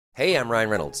Hey, I'm Ryan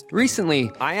Reynolds.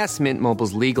 Recently, I asked Mint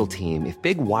Mobile's legal team if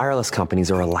big wireless companies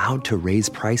are allowed to raise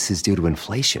prices due to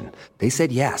inflation. They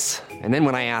said yes. And then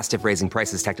when I asked if raising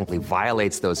prices technically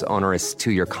violates those onerous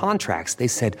 2-year contracts, they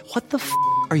said, "What the f***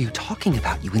 are you talking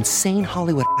about, you insane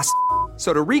Hollywood ass f-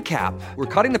 So to recap, we're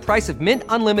cutting the price of Mint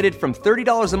Unlimited from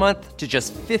 $30 a month to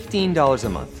just $15 a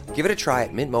month. Give it a try at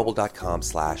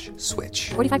mintmobile.com/switch.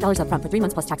 $45 up front for 3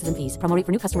 months plus taxes and fees. Promo rate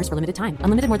for new customers for limited time.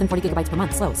 Unlimited more than 40 gigabytes per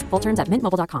month. Slows full terms at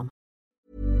mintmobile.com.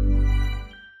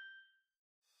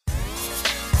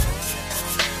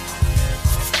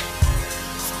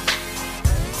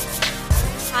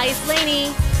 Hi, it's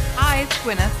Lainey. Hi, it's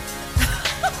Gwyneth.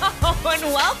 And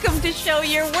welcome to Show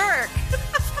Your Work.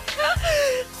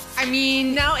 I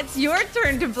mean, Now it's your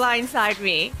turn to blindside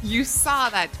me. you saw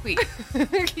that tweet.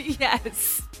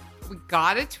 Yes. We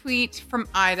got a tweet from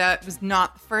Ida. It was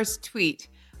not the first tweet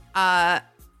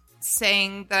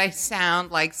saying that I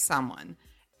sound like someone.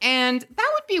 And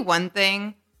that would be one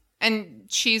thing. And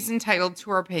she's entitled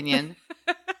to her opinion.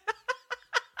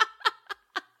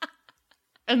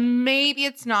 And maybe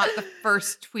it's not the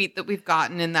first tweet that we've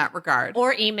gotten in that regard.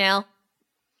 Or email.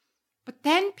 But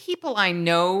then people I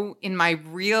know in my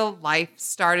real life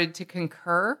started to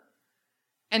concur.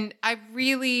 And I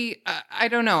really, I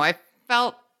don't know, I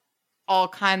felt all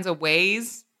kinds of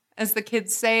ways, as the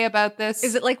kids say about this.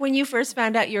 Is it like when you first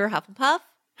found out you were Hufflepuff?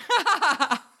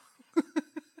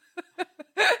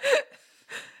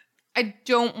 I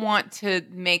don't want to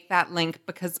make that link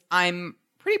because I'm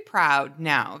pretty proud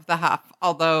now of the Huff,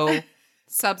 although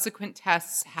subsequent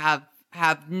tests have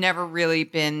never really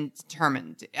been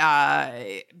determined.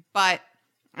 But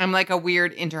I'm like a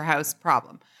weird interhouse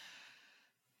problem.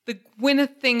 The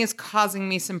Gwyneth thing is causing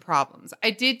me some problems. I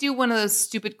did do one of those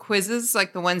stupid quizzes,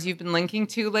 like the ones you've been linking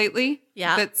to lately.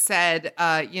 Yeah. That said,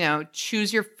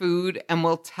 choose your food and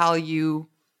we'll tell you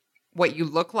what you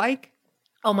look like.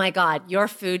 Oh my God, your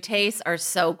food tastes are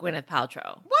so Gwyneth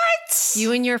Paltrow. What?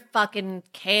 You and your fucking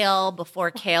kale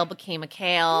before kale became a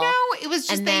kale. No, it was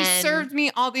just And they then- served me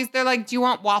all these. They're like, do you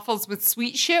want waffles with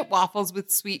sweet shit, waffles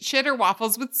with sweet shit, or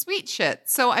waffles with sweet shit?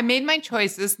 So I made my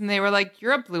choices and they were like,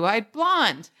 you're a blue-eyed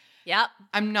blonde. Yep.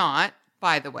 I'm not,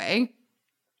 by the way.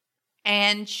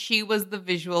 And she was the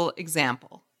visual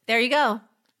example. There you go.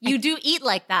 You do eat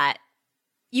like that.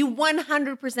 You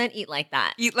 100% eat like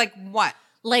that. Eat like what?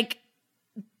 Like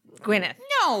Gwyneth.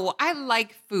 No, I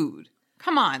like food.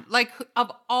 Come on. Like,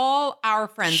 of all our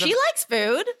friends, She likes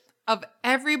food. of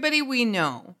everybody we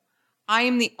know, I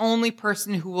am the only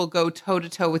person who will go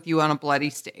toe-to-toe with you on a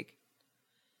bloody steak.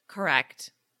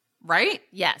 Correct. Right?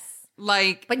 Yes.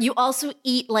 Like, But you also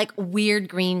eat like weird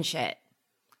green shit.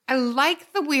 I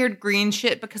like the weird green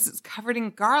shit because it's covered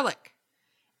in garlic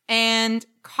and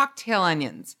cocktail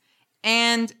onions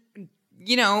and,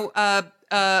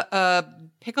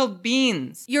 pickled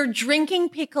beans. You're drinking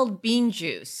pickled bean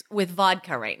juice with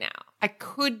vodka right now. I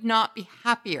could not be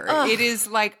happier. Ugh. It is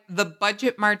like the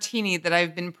budget martini that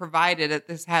I've been provided at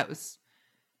this house.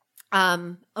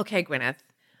 Okay, Gwyneth.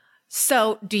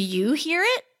 So, do you hear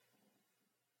it?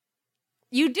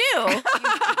 You do.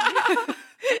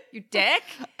 You dick.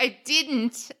 I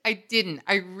didn't.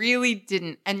 I really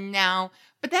didn't. And now,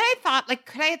 but then I thought, like,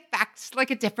 could I affect like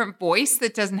a different voice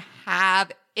that doesn't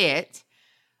have it?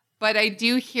 But I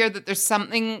do hear that there's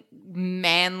something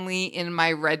manly in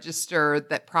my register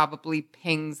that probably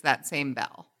pings that same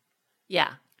bell.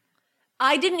 Yeah.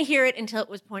 I didn't hear it until it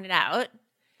was pointed out.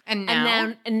 And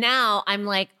now, And now I'm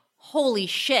like, holy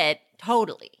shit,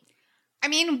 totally. I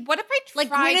mean, what if I tried?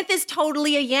 Like Gwyneth is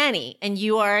totally a Yanny and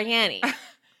you are a Yanny. Yeah,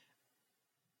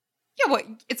 well,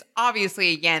 it's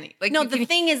obviously a Yanny. Like, No, you the can-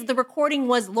 thing is the recording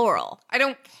was Laurel. I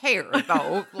don't care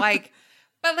though.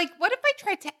 But what if I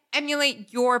tried to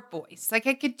emulate your voice? Like,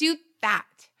 I could do that.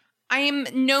 I am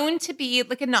known to be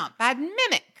like a not bad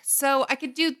mimic, so I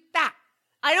could do that.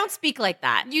 I don't speak like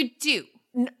that. You do.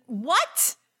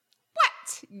 What?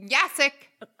 What? Yasik.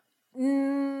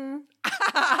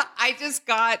 I just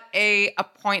got a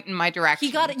point in my direction.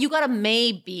 You got a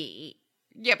maybe.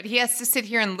 Yeah, but he has to sit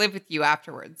here and live with you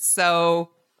afterwards.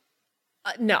 So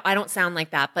No, I don't sound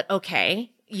like that, but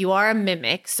okay. You are a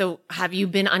mimic, so have you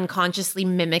been unconsciously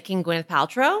mimicking Gwyneth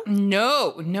Paltrow?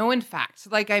 no, in fact.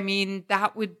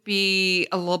 That would be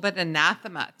a little bit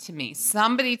anathema to me.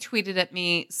 Somebody tweeted at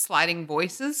me sliding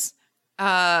voices,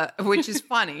 which is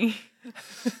funny.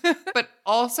 But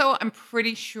also, I'm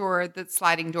pretty sure that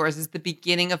sliding doors is the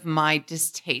beginning of my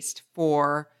distaste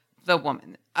for the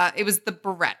woman. It was the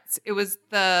barrettes. It was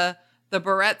the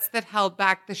barrettes that held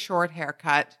back the short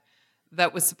haircut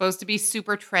that was supposed to be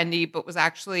super trendy, but was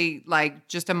actually like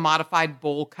just a modified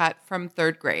bowl cut from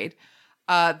third grade.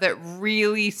 that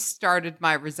really started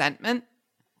my resentment.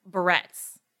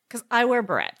 Barrettes. Because I wear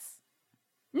barrettes.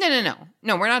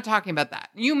 No, we're not talking about that.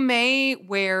 You may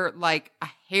wear like a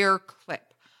hair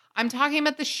clip. I'm talking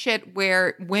about the shit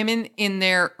where women in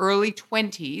their early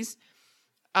 20s,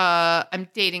 I'm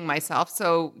dating myself.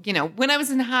 So, when I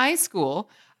was in high school,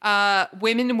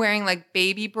 women wearing like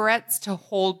baby barrettes to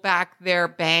hold back their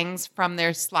bangs from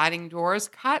their sliding doors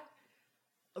cut.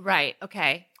 Right.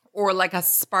 Okay. Or like a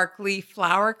sparkly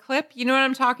flower clip. You know what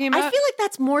I'm talking about? I feel like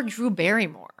that's more Drew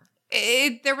Barrymore.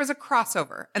 There was a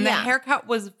crossover, and the Yeah. haircut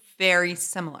was very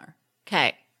similar.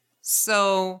 Okay.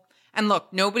 So, and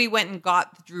look, nobody went and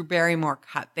got the Drew Barrymore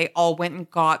cut. They all went and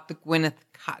got the Gwyneth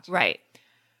cut. Right.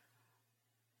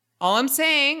 All I'm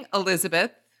saying,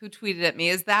 Elizabeth, who tweeted at me,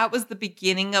 is that was the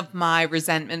beginning of my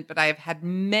resentment, but I have had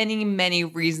many, many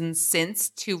reasons since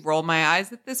to roll my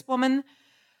eyes at this woman.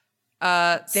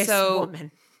 This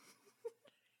woman.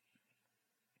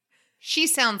 She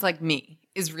sounds like me,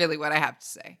 is really what I have to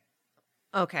say.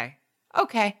 Okay.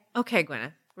 Okay. Okay,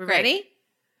 Gwyneth. We're Great. ready?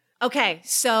 Okay,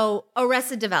 so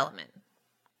Arrested Development.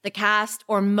 The cast,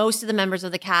 or most of the members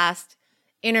of the cast,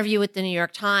 interview with the New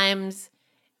York Times.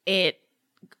 It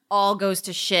all goes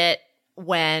to shit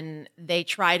when they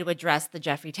try to address the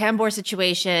Jeffrey Tambor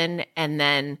situation, and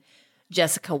then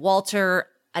Jessica Walter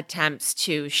attempts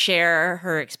to share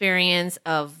her experience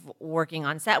of working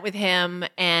on set with him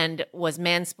and was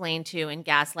mansplained to and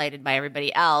gaslighted by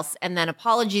everybody else. And then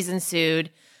apologies ensued.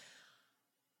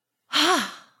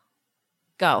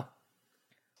 Go.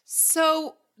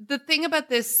 So the thing about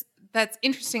this that's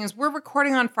interesting is we're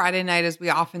recording on Friday night, as we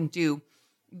often do.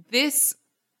 This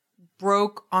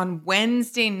broke on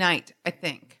Wednesday night, I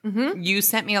think. Mm-hmm. You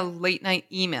sent me a late night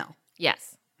email.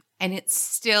 Yes. And it's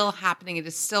still happening. It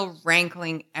is still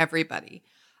rankling everybody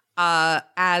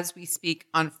as we speak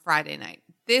on Friday night.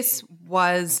 This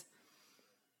was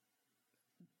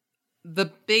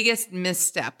the biggest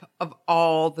misstep of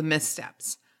all the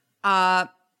missteps.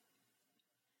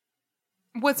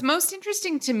 What's most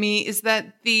interesting to me is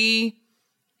that the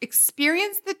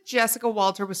experience that Jessica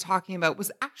Walter was talking about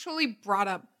was actually brought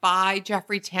up by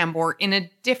Jeffrey Tambor in a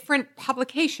different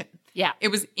publication. Yeah. It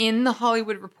was in the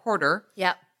Hollywood Reporter.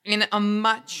 Yep. In a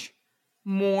much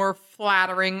more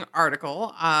flattering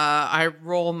article. I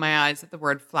roll my eyes at the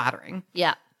word flattering.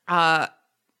 Yeah. That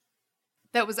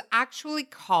was actually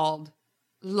called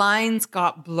Lines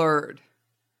Got Blurred.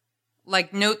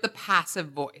 Like, note the passive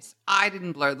voice. I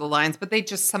didn't blur the lines, but they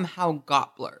just somehow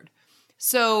got blurred.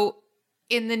 So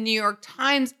in the New York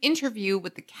Times interview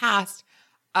with the cast,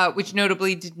 which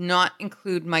notably did not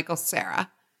include Michael Cera,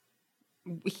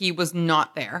 he was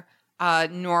not there.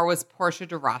 Nor was Portia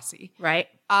de Rossi. Right.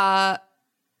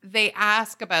 They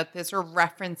ask about this or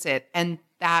reference it, and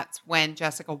that's when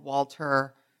Jessica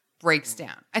Walter breaks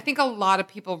down. I think a lot of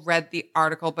people read the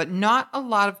article, but not a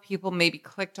lot of people maybe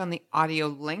clicked on the audio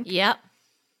link. Yep.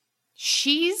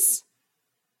 She's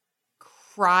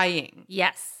crying.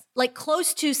 Yes. Like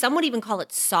close to, some would even call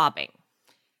it sobbing.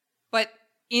 But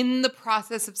in the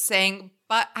process of saying,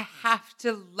 but I have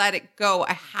to let it go.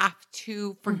 I have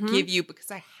to forgive you because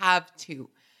I have to.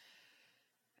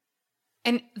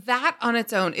 And that on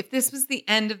its own, if this was the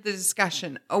end of the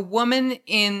discussion, a woman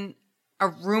in a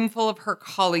room full of her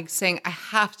colleagues saying, I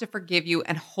have to forgive you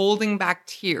and holding back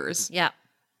tears Yep.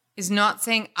 is not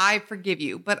saying, I forgive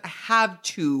you, but I have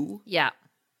to, Yeah.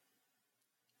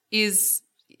 is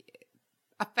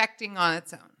affecting on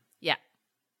its own. Yeah.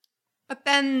 But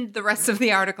then the rest of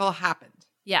the article happened.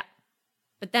 Yeah.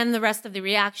 But then the rest of the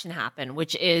reaction happened,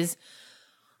 which is,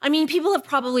 I mean, people have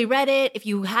probably read it. If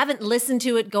you haven't listened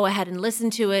to it, go ahead and listen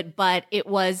to it. But it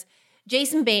was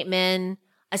Jason Bateman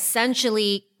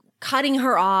essentially cutting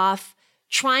her off,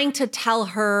 trying to tell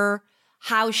her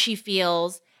how she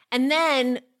feels, and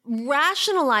then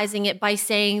rationalizing it by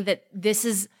saying that this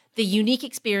is the unique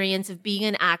experience of being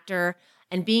an actor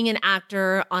and being an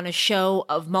actor on a show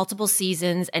of multiple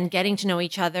seasons and getting to know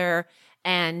each other,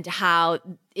 and how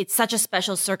it's such a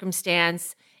special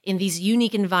circumstance in these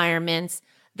unique environments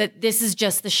that this is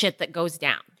just the shit that goes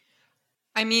down.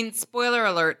 I mean, spoiler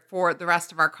alert for the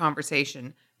rest of our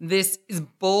conversation. This is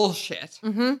bullshit.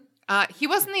 Mm-hmm. He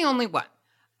wasn't the only one.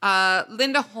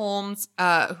 Linda Holmes,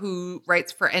 who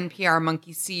writes for NPR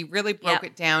Monkey See, really broke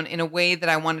it down in a way that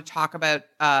I want to talk about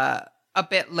a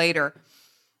bit later.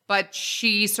 But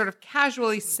she sort of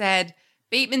casually said,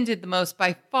 Bateman did the most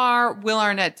by far, Will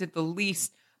Arnett did the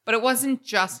least, but it wasn't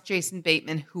just Jason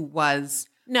Bateman who was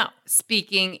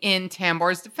speaking in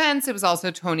Tambor's defense. It was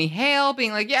also Tony Hale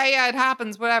being like, yeah, it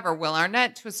happens, whatever. Will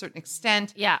Arnett to a certain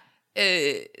extent. Yeah.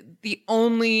 The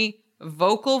only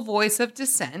vocal voice of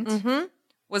dissent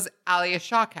was Alia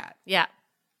Shawkat. Yeah.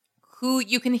 who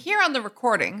you can hear on the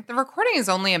recording. The recording is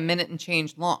only a minute and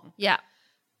change long. Yeah.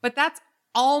 But that's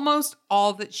almost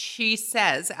all that she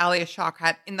says, Alia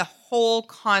Shawkat, in the whole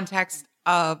context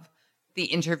of the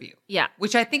interview. Yeah.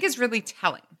 Which I think is really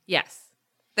telling. Yes.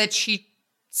 That she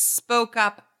spoke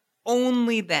up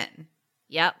only then.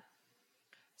 Yep.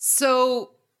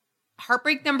 So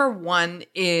heartbreak number 1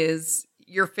 is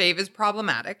your fave is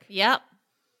problematic. Yep.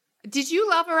 Did you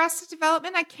love Arrested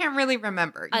Development? I can't really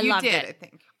remember. I you loved did, it. I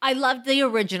think. I loved the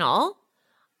original.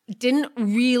 Didn't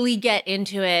really get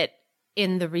into it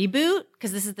in the reboot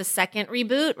because this is the second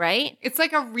reboot, right? It's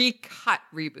like a recut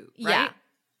reboot, right? Yeah.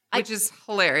 Which is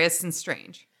hilarious and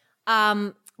strange.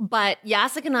 But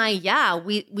Yasik and I,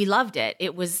 we loved it.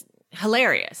 It was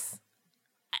hilarious.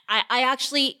 I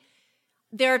actually,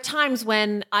 there are times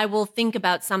when I will think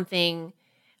about something,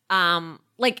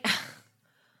 like,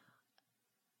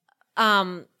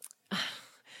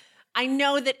 I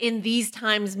know that in these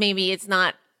times maybe it's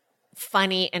not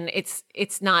funny and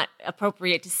it's not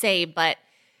appropriate to say, but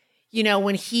you know,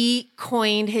 when he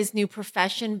coined his new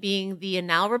profession being the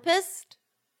anal rapist,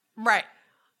 Right.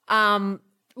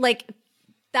 like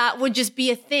that would just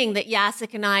be a thing that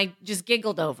Yasik and I just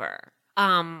giggled over.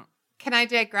 Can I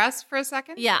digress for a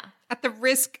second? Yeah. At the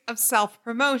risk of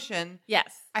self-promotion,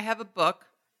 Yes. I have a book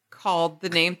called The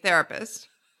Name Therapist.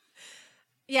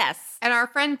 Yes. And our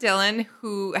friend Dylan,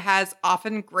 who has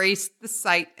often graced the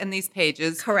site and these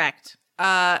pages, Correct.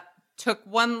 took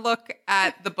one look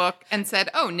at the book and said,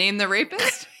 "Oh, name the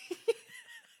rapist,"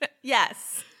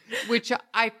 Yes. which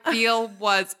I feel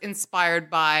was inspired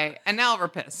by Anal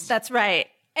Rapist. That's right.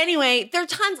 Anyway, there are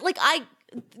tons,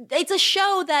 it's a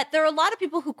show that there are a lot of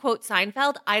people who quote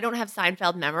Seinfeld. I don't have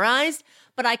Seinfeld memorized,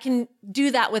 but I can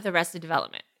do that with Arrested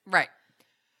Development. Right.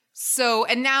 So,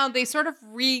 and now they sort of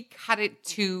recut it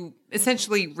to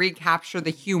essentially recapture the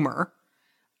humor,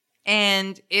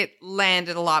 and it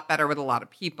landed a lot better with a lot of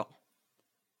people.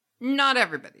 Not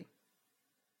everybody.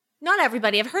 Not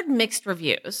everybody. I've heard mixed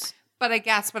reviews. But I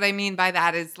guess what I mean by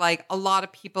that is like a lot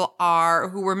of people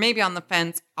who were maybe on the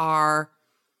fence are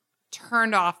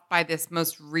turned off by this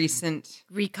most recent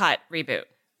Recut, reboot.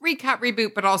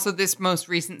 reboot, but also this most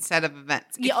recent set of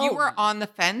events. If Yeah, you oh. were on the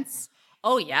fence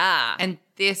Oh, yeah. and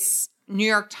this New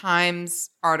York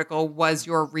Times article was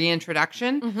your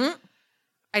reintroduction, Mm-hmm.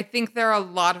 I think there are a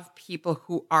lot of people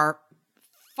who are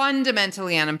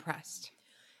fundamentally unimpressed.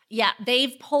 Yeah,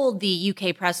 they've pulled the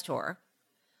UK press tour.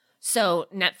 So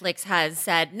Netflix has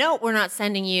said, no, we're not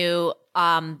sending you.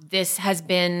 This has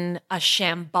been a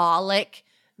shambolic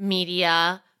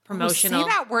media promotional. Say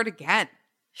that word again.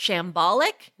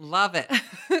 Shambolic Love it.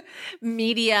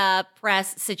 media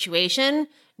press situation.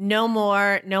 No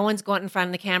more. No one's going in front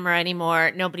of the camera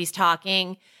anymore. Nobody's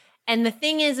talking. And the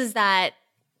thing is that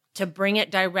to bring it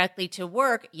directly to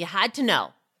work, you had to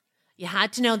know. You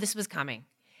had to know this was coming.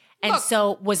 And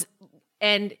Look.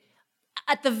 and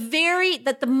at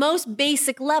the most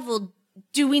basic level,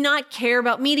 do we not care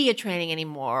about media training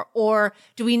anymore? Or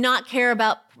do we not care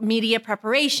about media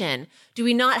preparation? Do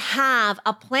we not have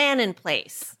a plan in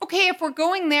place? Okay, if we're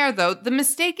going there, though, the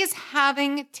mistake is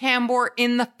having Tambor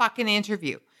in the fucking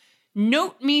interview.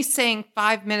 Note me saying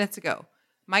 5 minutes ago,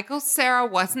 Michael Cera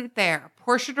wasn't there.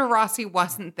 Portia de Rossi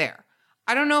wasn't there.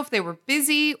 I don't know if they were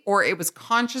busy or it was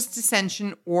conscious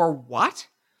dissension or what.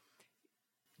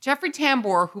 Jeffrey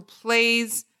Tambor, who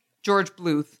plays George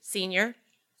Bluth, Senior?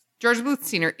 George Bluth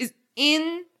Sr., is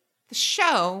in the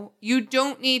show. You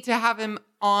don't need to have him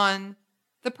on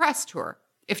the press tour.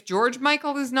 If George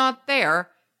Michael is not there,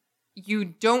 you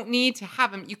don't need to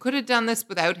have him. You could have done this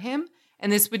without him,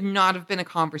 and this would not have been a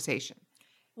conversation.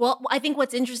 Well, I think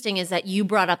what's interesting is that you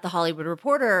brought up the Hollywood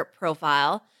Reporter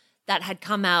profile that had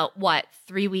come out,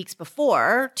 2 weeks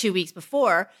before?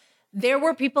 There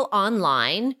were people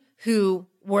online who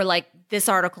were like, this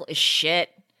article is shit.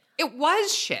 It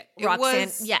was shit.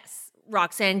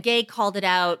 Roxanne Gay called it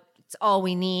out. It's all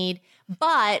we need.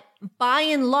 But by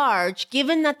and large,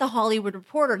 given that the Hollywood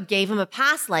Reporter gave him a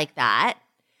pass like that,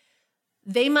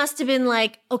 they must have been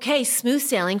like, okay, smooth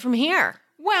sailing from here.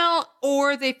 Well,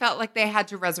 or they felt like they had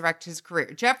to resurrect his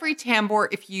career. Jeffrey Tambor,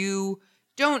 if you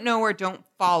don't know or don't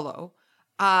follow,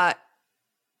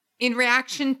 in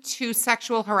reaction to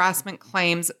sexual harassment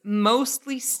claims,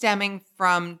 mostly stemming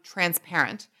from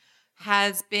Transparent,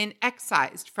 has been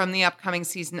excised from the upcoming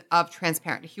season of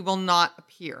Transparent. He will not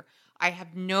appear. I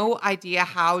have no idea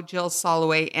how Jill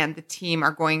Soloway and the team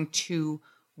are going to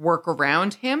work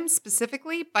around him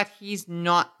specifically, but he's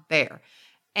not there.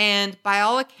 And by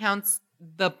all accounts,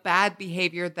 the bad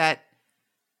behavior that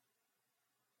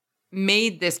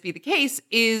made this be the case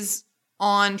is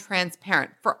on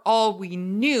Transparent. For all we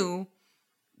knew,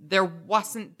 there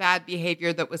wasn't bad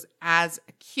behavior that was as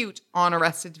acute on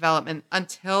Arrested Development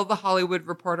until the Hollywood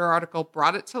Reporter article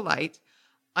brought it to light,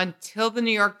 until the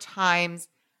New York Times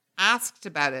asked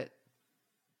about it.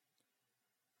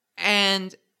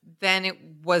 And then it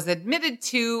was admitted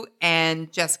to,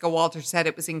 and Jessica Walter said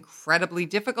it was incredibly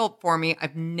difficult for me.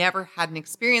 I've never had an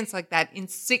experience like that in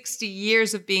 60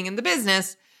 years of being in the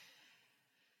business.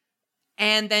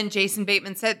 And then Jason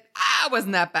Bateman said, it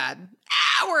wasn't that bad.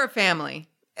 We're a family.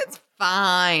 It's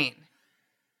fine.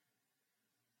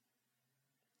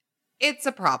 It's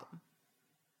a problem.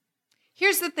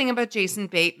 Here's the thing about Jason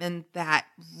Bateman that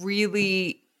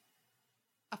really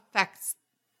affects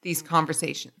these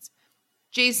conversations.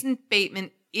 Jason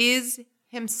Bateman is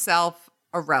himself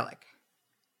a relic.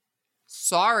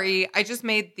 Sorry, I just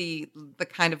made the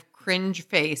kind of cringe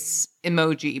face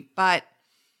emoji, but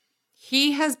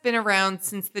he has been around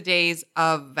since the days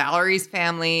of Valerie's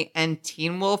Family and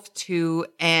Teen Wolf 2,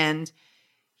 and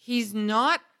he's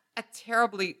not a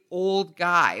terribly old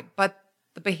guy, but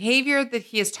the behavior that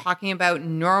he is talking about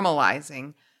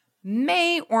normalizing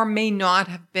may or may not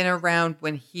have been around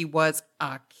when he was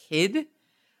a kid.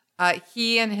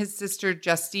 He and his sister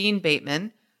Justine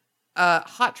Bateman,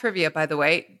 hot trivia, by the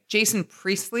way, Jason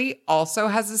Priestley also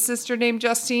has a sister named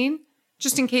Justine,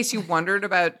 just in case you wondered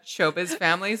about showbiz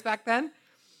families back then.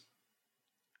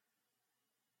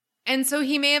 And so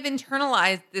he may have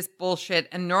internalized this bullshit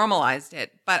and normalized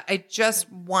it, but I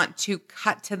just want to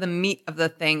cut to the meat of the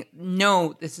thing.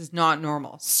 No, this is not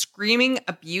normal. Screaming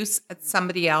abuse at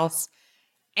somebody else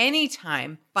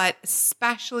anytime, but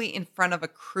especially in front of a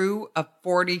crew of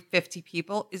 40, 50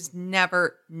 people is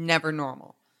never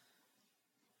normal.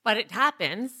 But it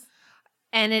happens.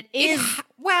 And it is.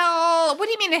 Well, what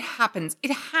do you mean it happens?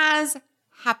 It has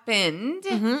happened.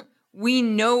 Mm-hmm. We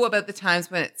know about the times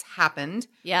when it's happened.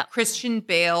 Yeah. Christian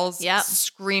Bale's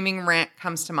screaming rant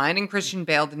comes to mind, and Christian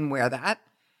Bale didn't wear that.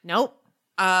 Nope.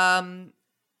 Russell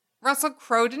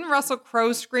Crowe, didn't Russell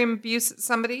Crowe scream abuse at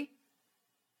somebody?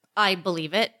 I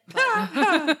believe it.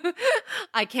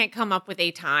 I can't come up with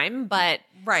a time, but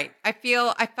right. I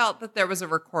felt that there was a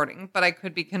recording, but I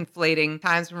could be conflating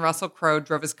times when Russell Crowe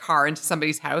drove his car into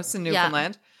somebody's house in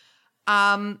Newfoundland.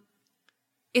 Yeah.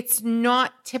 It's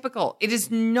not typical. It is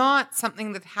not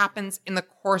something that happens in the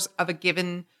course of a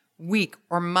given week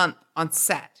or month on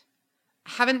set.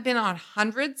 I haven't been on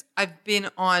hundreds. I've been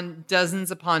on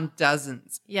dozens upon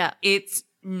dozens. Yeah. It's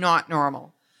not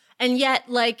normal. And yet,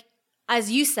 like, as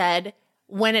you said,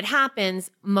 when it happens,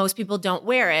 most people don't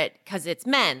wear it because it's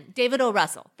men. David O.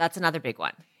 Russell, that's another big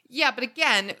one. Yeah, but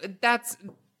again,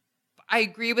 I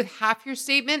agree with half your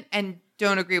statement and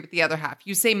don't agree with the other half.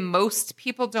 You say most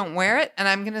people don't wear it, and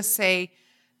I'm going to say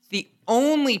the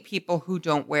only people who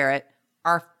don't wear it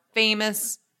are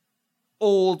famous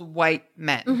old white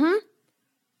men. Mm-hmm.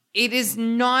 It is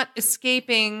not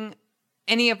escaping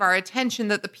any of our attention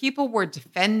that the people we're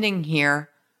defending here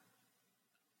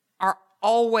are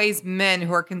always men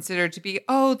who are considered to be,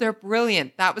 they're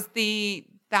brilliant. That was the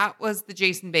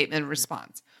Jason Bateman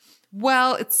response.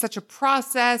 Well, it's such a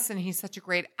process, and he's such a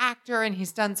great actor, and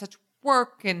he's done such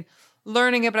work and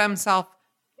learning about himself.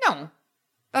 No,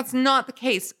 that's not the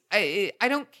case. I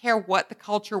don't care what the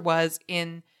culture was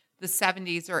in the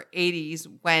 70s or 80s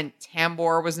when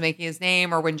Tambor was making his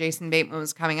name or when Jason Bateman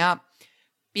was coming up.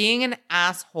 Being an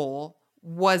asshole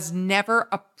was never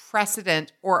a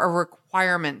precedent or a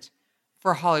requirement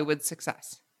for Hollywood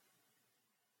success.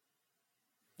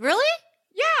 Really?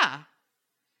 Yeah.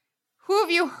 Who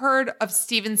have you heard of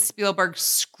Steven Spielberg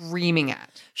screaming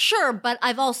at? Sure, but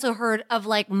I've also heard of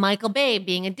like Michael Bay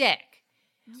being a dick.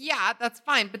 Yeah, that's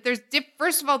fine. But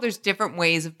first of all, there's different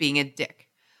ways of being a dick.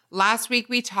 Last week,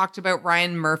 we talked about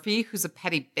Ryan Murphy, who's a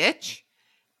petty bitch.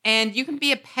 And you can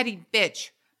be a petty bitch,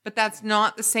 but that's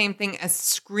not the same thing as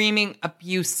screaming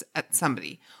abuse at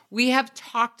somebody. We have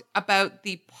talked about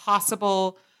the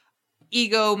possible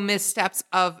ego missteps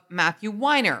of Matthew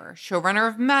Weiner, showrunner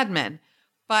of Mad Men,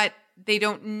 but they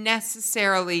don't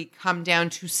necessarily come down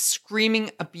to screaming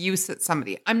abuse at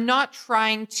somebody. I'm not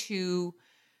trying to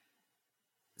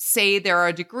say there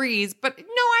are degrees, but no,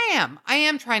 I am. I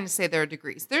am trying to say there are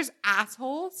degrees. There's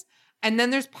assholes, and then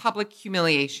there's public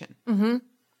humiliation. Mm-hmm.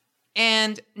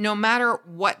 And no matter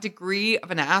what degree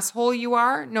of an asshole you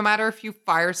are, no matter if you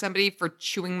fire somebody for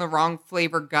chewing the wrong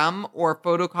flavor gum or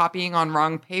photocopying on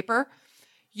wrong paper,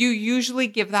 you usually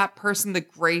give that person the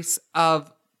grace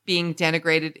of being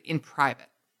denigrated in private.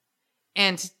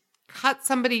 And to cut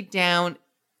somebody down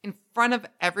in front of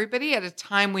everybody at a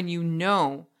time when you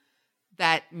know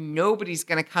that nobody's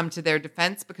going to come to their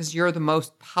defense because you're the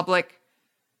most public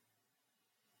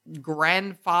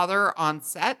grandfather on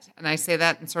set, and I say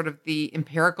that in sort of the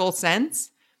empirical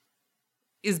sense,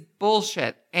 is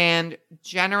bullshit and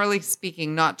generally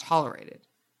speaking not tolerated.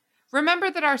 Remember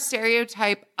that our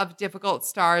stereotype of difficult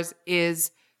stars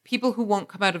is people who won't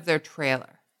come out of their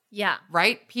trailer, Yeah.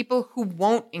 right? People who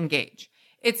won't engage.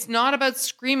 It's not about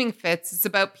screaming fits. It's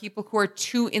about people who are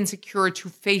too insecure to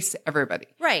face everybody.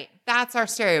 Right. That's our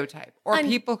stereotype. Or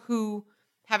people who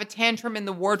have a tantrum in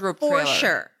the wardrobe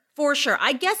trailer. For sure.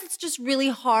 I guess it's just really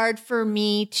hard for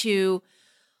me to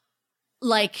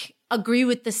agree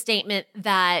with the statement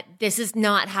that this is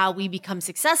not how we become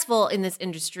successful in this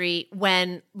industry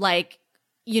when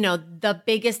the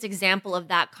biggest example of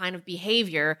that kind of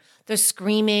behavior, the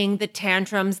screaming, the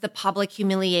tantrums, the public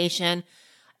humiliation,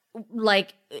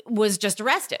 was just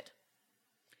arrested.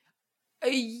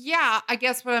 Yeah, I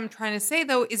guess what I'm trying to say,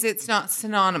 though, is it's not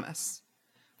synonymous.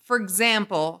 For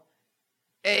example,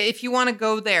 if you want to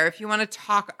go there, if you want to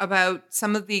talk about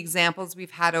some of the examples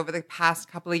we've had over the past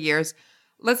couple of years,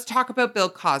 let's talk about Bill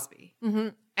Cosby,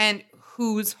 and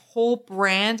whose whole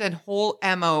brand and whole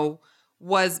MO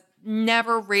was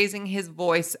never raising his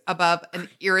voice above an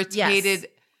irritated,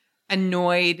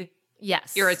 annoyed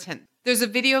irritant. There's a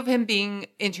video of him being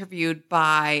interviewed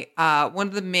by one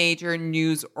of the major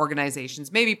news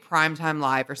organizations, maybe Primetime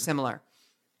Live or similar.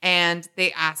 And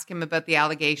they ask him about the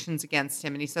allegations against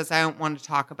him. And he says, I don't want to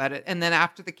talk about it. And then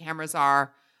after the cameras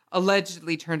are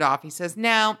allegedly turned off, he says,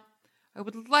 now, I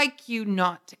would like you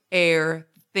not to air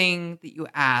the thing that you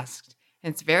asked.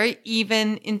 And it's very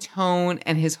even in tone.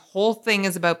 And his whole thing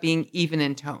is about being even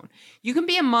in tone. You can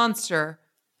be a monster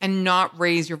and not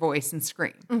raise your voice and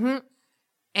scream. Mm-hmm.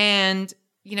 And,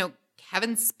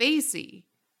 Kevin Spacey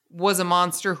was a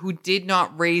monster who did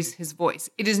not raise his voice.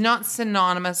 It is not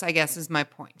synonymous, I guess, is my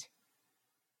point.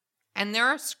 And there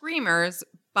are screamers,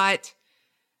 but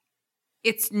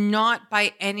it's not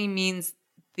by any means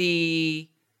it's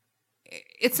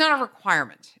not a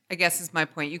requirement, I guess is my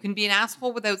point. You can be an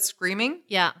asshole without screaming.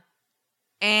 Yeah.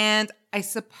 And I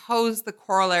suppose the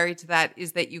corollary to that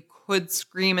is that you could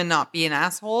scream and not be an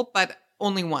asshole, but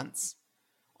only once.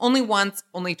 Only once,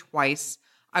 only twice.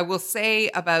 I will say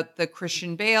about the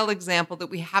Christian Bale example that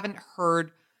we haven't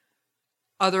heard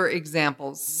other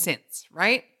examples since,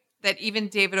 right? That even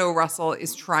David O. Russell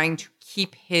is trying to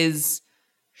keep his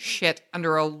shit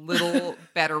under a little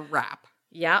better wrap.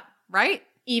 Yeah. Right?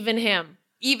 Even him.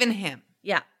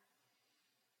 Yeah.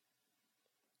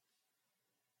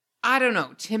 I don't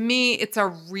know. To me, it's a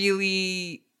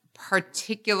really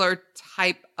particular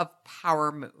type of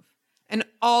power move. And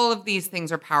all of these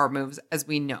things are power moves, as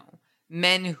we know.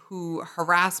 Men who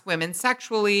harass women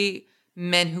sexually,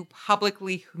 men who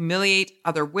publicly humiliate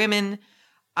other women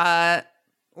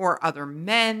or other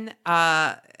men.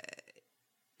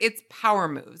 It's power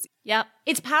moves. Yep.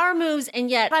 It's power moves. And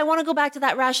yet I want to go back to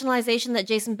that rationalization that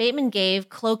Jason Bateman gave,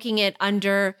 cloaking it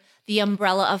under the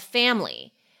umbrella of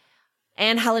family.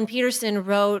 And Helen Peterson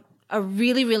wrote a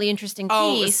really, really interesting piece.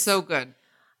 Oh, it was so good.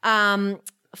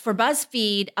 For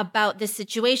BuzzFeed about this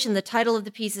situation. The title of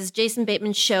the piece is Jason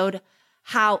Bateman showed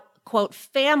how, quote,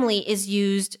 family is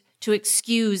used to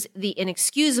excuse the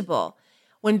inexcusable.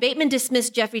 When Bateman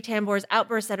dismissed Jeffrey Tambor's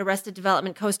outburst at Arrested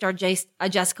Development co-star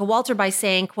Jessica Walter by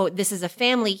saying, quote, this is a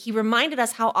family, he reminded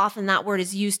us how often that word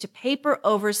is used to paper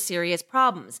over serious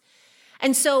problems.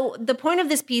 And so the point of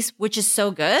this piece, which is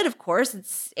so good, of course,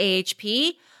 it's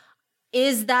AHP,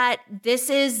 is that this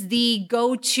is the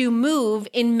go-to move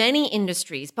in many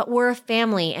industries, but we're a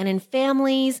family. And in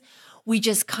families, we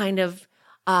just kind of,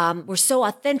 we're so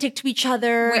authentic to each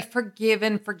other. We forgive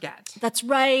and forget. That's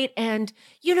right. And,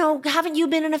 haven't you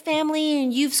been in a family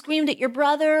and you've screamed at your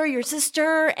brother, your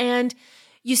sister, and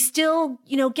you still,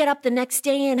 get up the next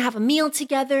day and have a meal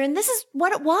together. And this is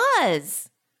what it was.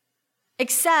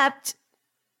 Except,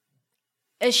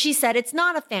 as she said, it's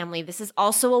not a family. This is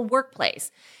also a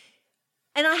workplace.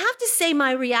 And I have to say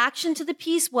my reaction to the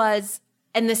piece was,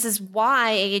 and this is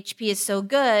why AHP is so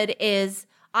good, is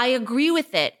I agree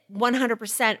with it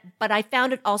 100%, but I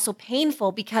found it also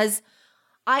painful because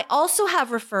I also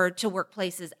have referred to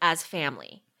workplaces as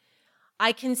family.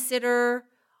 I consider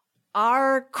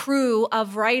our crew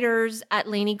of writers at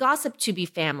Lainey Gossip to be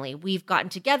family. We've gotten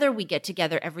together. We get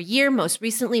together every year. Most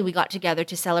recently, we got together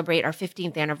to celebrate our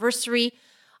 15th anniversary.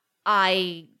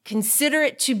 I consider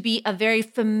it to be a very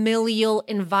familial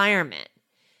environment.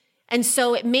 And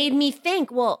so it made me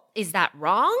think, well, is that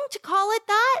wrong to call it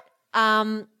that?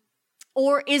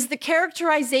 Or is the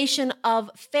characterization of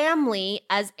family,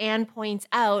 as Anne points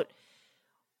out,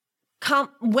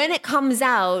 when it comes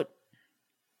out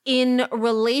in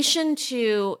relation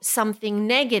to something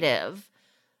negative,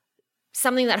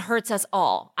 something that hurts us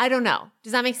all. I don't know.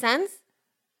 Does that make sense?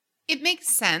 It makes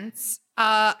sense.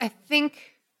 I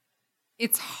think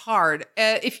it's hard.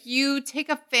 If you take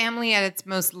a family at its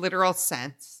most literal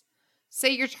sense, say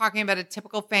you're talking about a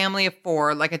typical family of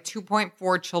 4, like a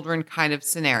 2.4 children kind of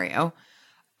scenario,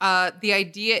 the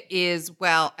idea is,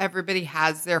 well, everybody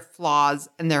has their flaws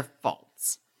and their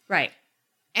faults. Right.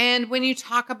 And when you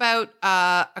talk about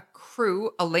a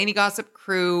crew, a Lainey Gossip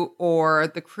crew,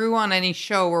 or the crew on any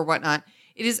show or whatnot,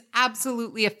 it is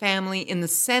absolutely a family in the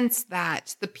sense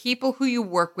that the people who you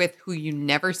work with, who you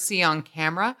never see on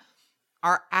camera,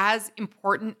 are as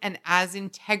important and as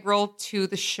integral to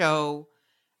the show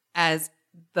as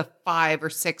the 5 or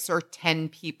 6 or 10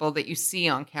 people that you see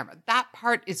on camera. That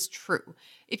part is true.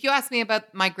 If you ask me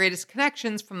about my greatest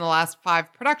connections from the last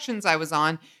 5 productions I was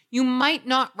on, you might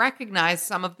not recognize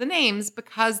some of the names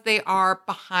because they are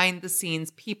behind the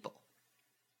scenes people.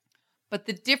 But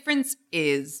the difference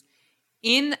is,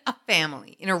 in a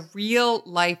family, in a real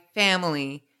life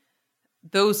family,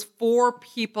 those 4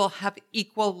 people have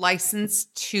equal license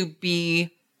to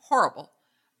be horrible,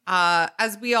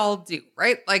 as we all do,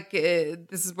 right? Like,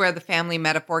 this is where the family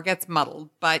metaphor gets muddled.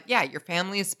 But yeah, your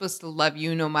family is supposed to love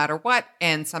you no matter what.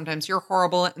 And sometimes you're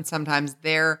horrible and sometimes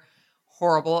they're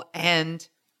horrible. And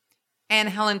Anne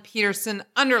Helen Petersen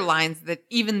underlines that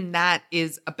even that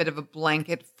is a bit of a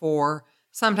blanket for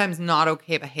sometimes not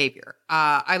okay behavior.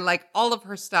 I like all of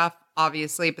her stuff,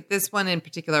 obviously, but this one in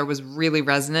particular was really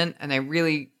resonant, and I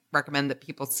really recommend that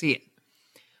people see it.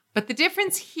 But the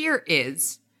difference here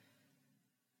is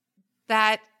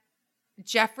that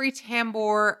Jeffrey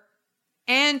Tambor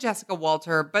and Jessica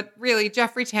Walter, but really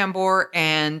Jeffrey Tambor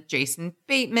and Jason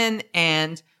Bateman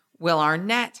and Will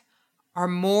Arnett are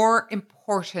more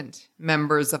important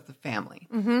members of the family.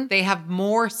 Mm-hmm. They have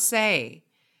more say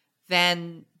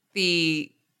than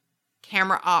the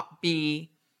camera op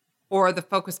B or the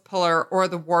focus puller or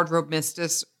the wardrobe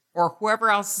mistress or whoever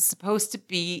else is supposed to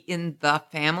be in the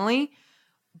family,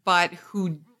 but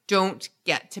who don't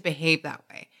get to behave that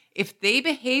way. If they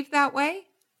behave that way,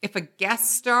 if a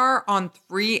guest star on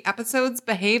 3 episodes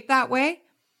behaved that way,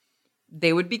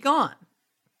 they would be gone.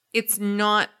 It's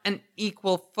not an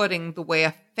equal footing the way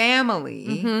a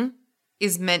family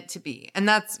is meant to be. And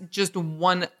that's just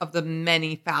one of the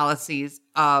many fallacies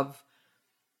of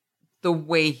the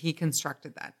way he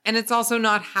constructed that. And it's also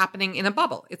not happening in a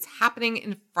bubble. It's happening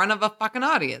in front of a fucking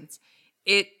audience.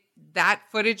 That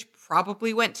footage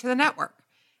probably went to the network.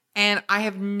 And I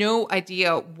have no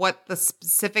idea what the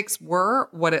specifics were,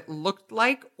 what it looked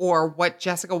like, or what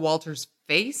Jessica Walter's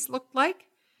face looked like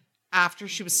after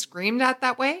she was screamed at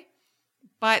that way.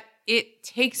 But it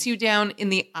takes you down in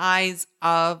the eyes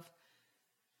of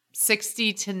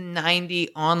 60 to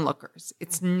 90 onlookers.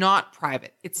 It's not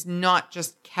private. It's not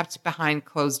just kept behind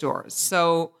closed doors.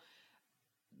 So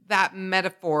that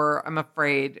metaphor, I'm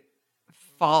afraid,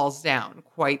 falls down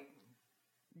quite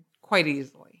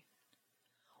easily.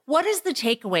 What is the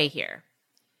takeaway here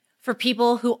for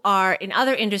people who are in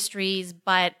other industries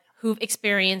but who've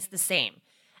experienced the same?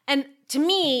 And to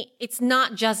me, it's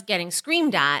not just getting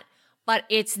screamed at, but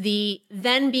it's the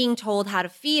then being told how to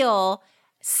feel,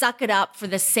 suck it up for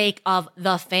the sake of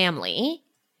the family,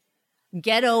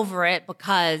 get over it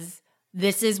because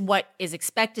this is what is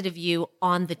expected of you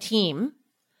on the team.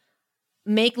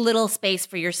 Make little space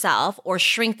for yourself or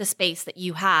shrink the space that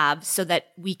you have so that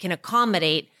we can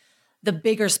accommodate the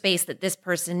bigger space that this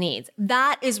person needs.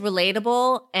 That is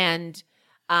relatable, and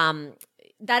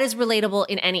that is relatable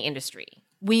in any industry.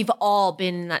 We've all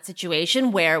been in that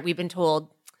situation where we've been told,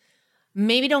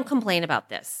 maybe don't complain about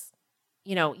this.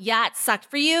 You know, yeah, it sucked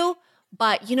for you,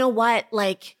 but you know what?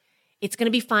 Like, it's going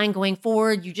to be fine going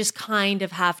forward. You just kind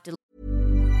of have to.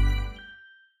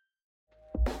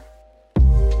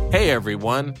 Hey,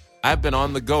 everyone. I've been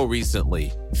on the go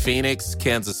recently. Phoenix,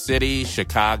 Kansas City,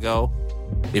 Chicago.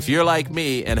 If you're like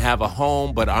me and have a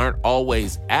home but aren't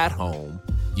always at home,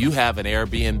 you have an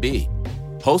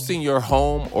Airbnb. Hosting your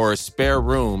home or a spare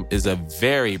room is a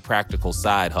very practical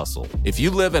side hustle. If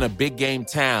you live in a big game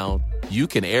town, you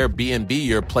can Airbnb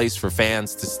your place for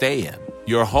fans to stay in.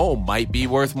 Your home might be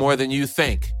worth more than you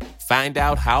think. Find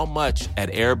out how much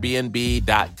at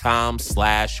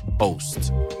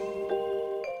airbnb.com/host.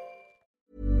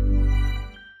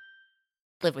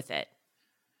 Live with it.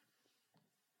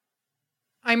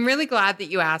 I'm really glad that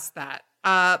you asked that.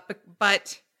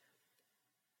 But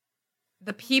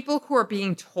the people who are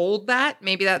being told that,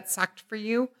 maybe that sucked for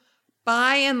you,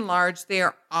 by and large, they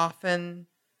are often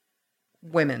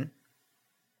women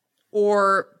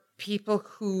or people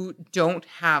who don't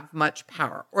have much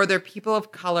power, or they're people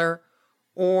of color,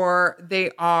 or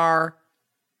they are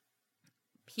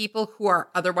people who are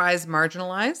otherwise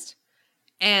marginalized.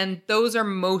 And those are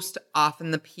most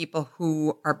often the people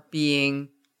who are being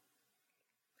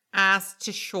asked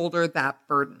to shoulder that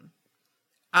burden.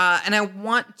 And I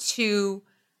want to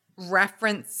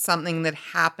reference something that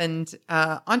happened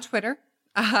on Twitter,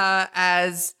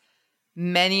 as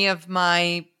many of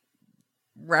my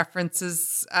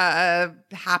references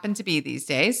happen to be these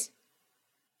days.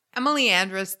 Emily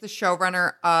Andrus, the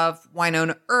showrunner of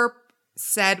Wynonna Earp,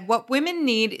 said, "What women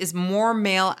need is more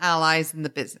male allies in the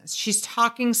business." She's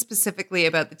talking specifically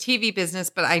about the TV business,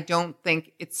 but I don't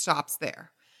think it stops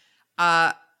there.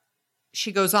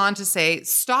 She goes on to say,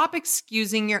 "Stop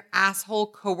excusing your asshole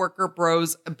coworker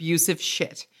bro's abusive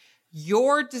shit.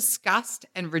 Your disgust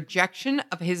and rejection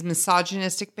of his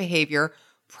misogynistic behavior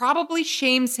probably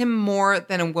shames him more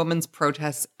than a woman's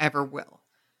protests ever will."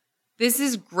 This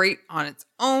is great on its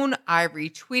own. I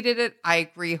retweeted it. I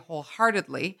agree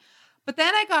wholeheartedly. But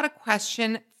then I got a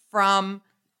question from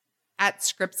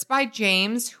 @Scripts by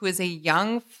James, who is a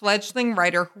young fledgling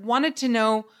writer who wanted to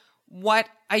know what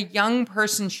a young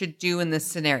person should do in this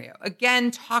scenario. Again,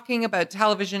 talking about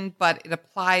television, but it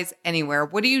applies anywhere.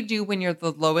 What do you do when you're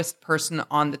the lowest person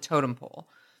on the totem pole?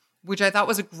 Which I thought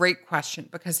was a great question,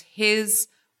 because his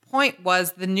point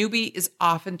was the newbie is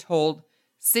often told,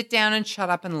 sit down and shut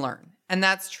up and learn. And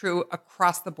that's true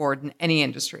across the board in any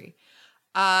industry.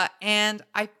 And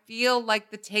I feel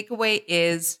like the takeaway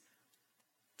is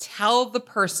tell the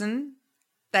person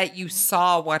that you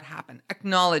saw what happened.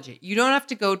 Acknowledge it. You don't have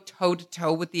to go toe to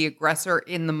toe with the aggressor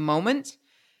in the moment,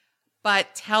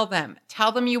 but tell them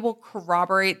you will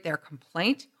corroborate their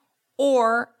complaint,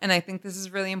 or, and I think this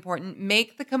is really important,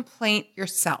 make the complaint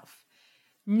yourself.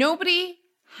 Nobody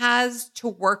has to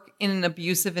work in an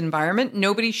abusive environment.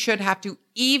 Nobody should have to,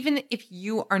 even if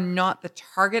you are not the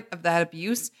target of that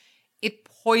abuse. It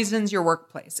poisons your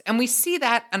workplace. And we see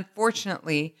that,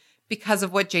 unfortunately, because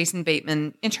of what Jason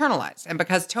Bateman internalized, and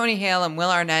because Tony Hale and Will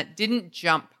Arnett didn't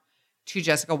jump to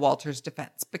Jessica Walter's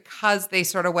defense, because they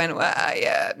sort of went, well,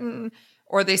 yeah,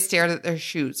 or they stared at their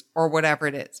shoes, or whatever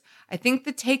it is. I think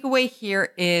the takeaway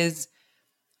here is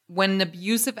when an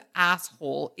abusive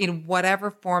asshole, in whatever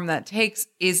form that takes,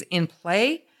 is in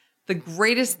play, the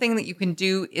greatest thing that you can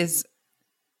do is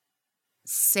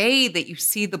say that you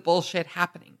see the bullshit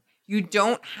happening. You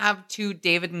don't have to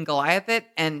David and Goliath it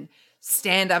and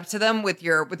stand up to them with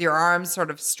your arms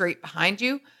sort of straight behind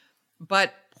you,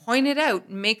 but point it out,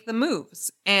 make the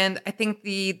moves. And I think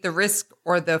the risk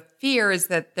or the fear is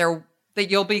that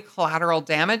you'll be collateral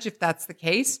damage if that's the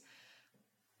case.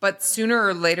 But sooner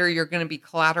or later, you're going to be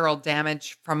collateral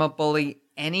damage from a bully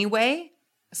anyway.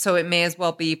 So it may as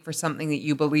well be for something that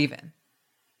you believe in.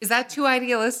 Is that too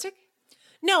idealistic?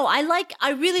 No,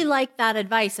 I really like that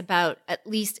advice about at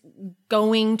least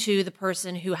going to the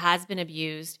person who has been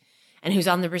abused and who's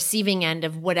on the receiving end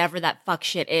of whatever that fuck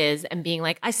shit is, and being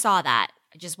like, I saw that.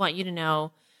 I just want you to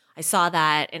know I saw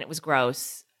that and it was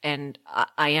gross, and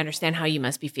I understand how you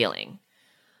must be feeling.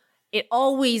 It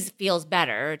always feels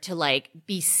better to like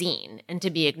be seen and to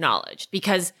be acknowledged,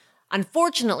 because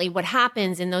unfortunately what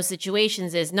happens in those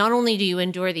situations is not only do you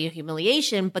endure the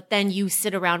humiliation, but then you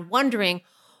sit around wondering,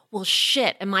 well,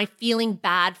 shit, am I feeling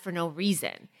bad for no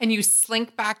reason? And you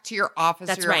slink back to your office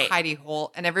or your hidey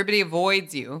hole, and everybody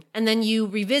avoids you. And then you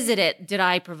revisit it. Did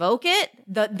I provoke it?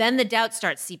 Then the doubt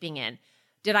starts seeping in.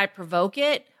 Did I provoke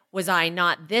it? Was I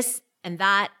not this and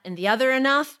that and the other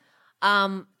enough?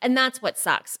 And that's what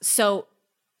sucks. So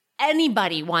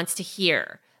anybody wants to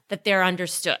hear that they're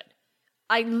understood.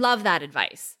 I love that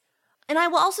advice. And I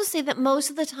will also say that most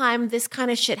of the time, this kind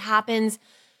of shit happens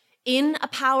in a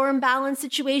power imbalance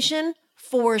situation,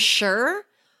 for sure.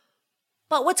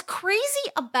 But what's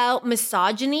crazy about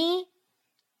misogyny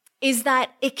is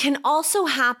that it can also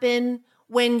happen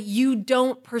when you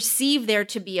don't perceive there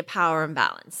to be a power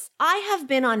imbalance. I have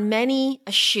been on many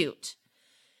a shoot.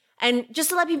 And just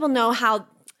to let people know how,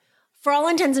 for all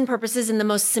intents and purposes, in the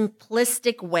most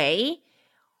simplistic way,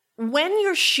 when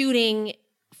you're shooting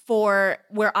for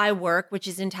where I work, which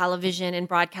is in television and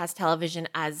broadcast television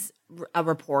as a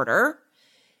reporter,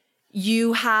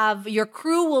 you have your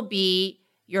crew will be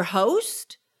your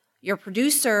host, your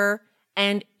producer,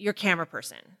 and your camera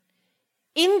person.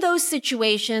 In those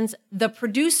situations, the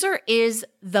producer is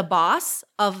the boss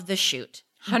of the shoot.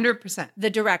 100%. The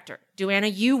director.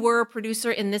 Duana, you were a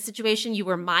producer in this situation. You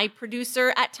were my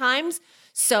producer at times.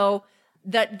 So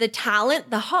the talent,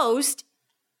 the host,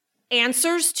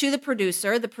 answers to the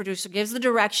producer. The producer gives the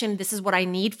direction. This is what I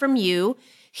need from you.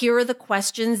 Here are the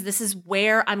questions. This is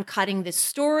where I'm cutting this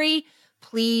story.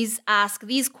 Please ask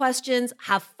these questions.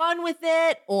 Have fun with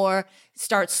it or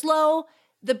start slow.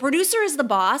 The producer is the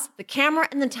boss. The camera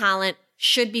and the talent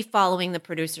should be following the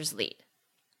producer's lead.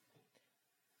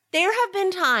 There have been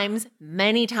times,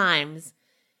 many times,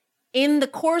 in the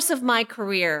course of my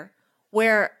career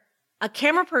where a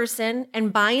camera person,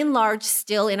 and by and large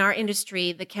still in our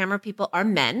industry, the camera people are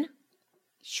men.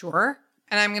 Sure.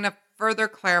 And I'm going to further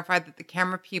clarify that the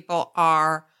camera people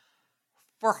are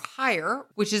for hire,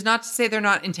 which is not to say they're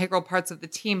not integral parts of the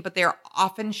team, but they're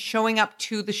often showing up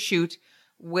to the shoot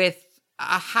with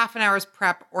a half an hour's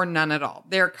prep or none at all.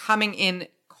 They're coming in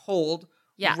cold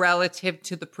relative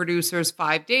to the producer's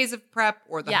 5 days of prep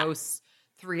or the host's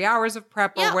 3 hours of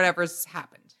prep or whatever's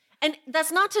happened. And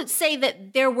that's not to say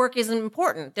that their work isn't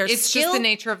important. It's just the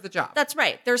nature of the job. That's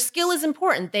right. Their skill is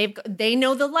important. They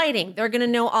know the lighting. They're going to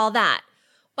know all that.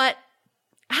 But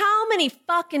how many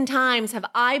fucking times have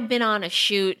I been on a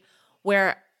shoot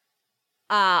where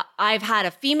I've had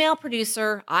a female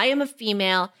producer, I am a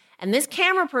female, and this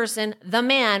camera person, the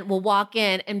man, will walk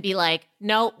in and be like,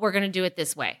 no, we're going to do it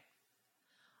this way.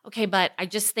 Okay, but I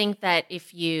just think that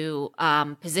if you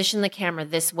position the camera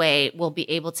this way, we'll be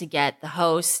able to get the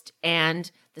host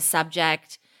and the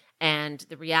subject and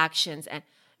the reactions. And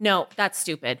no, that's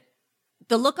stupid.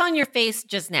 The look on your face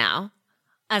just now,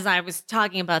 as I was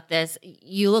talking about this,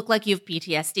 you look like you have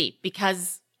PTSD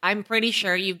because I'm pretty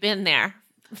sure you've been there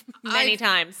many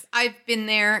times. I've been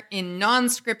there in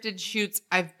non-scripted shoots.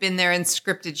 I've been there in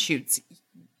scripted shoots.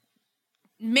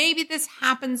 Maybe this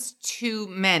happens to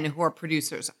men who are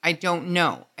producers. I don't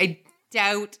know. I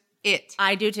doubt it.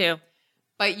 I do too.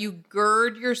 But you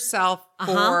gird yourself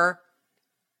for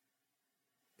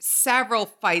several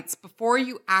fights before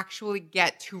you actually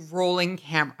get to rolling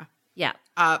camera. Yeah.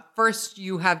 First,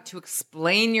 you have to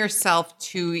explain yourself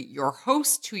to your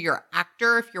host, to your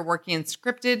actor if you're working in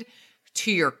scripted,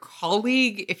 to your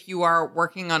colleague if you are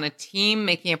working on a team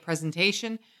making a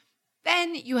presentation.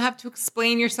 Then you have to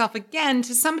explain yourself again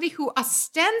to somebody who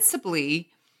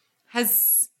ostensibly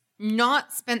has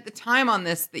not spent the time on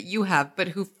this that you have, but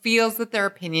who feels that their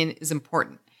opinion is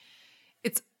important.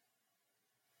 It's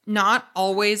not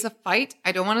always a fight.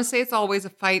 I don't want to say it's always a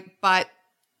fight, but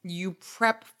you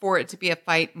prep for it to be a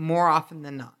fight more often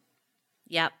than not.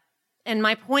 Yep. And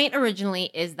my point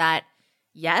originally is that,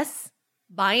 yes,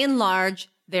 by and large,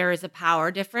 there is a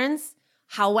power difference.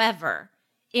 However,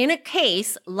 in a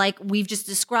case like we've just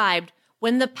described,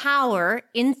 when the power,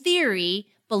 in theory,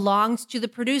 belongs to the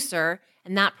producer,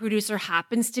 and that producer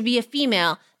happens to be a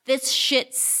female, this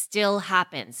shit still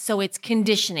happens. So it's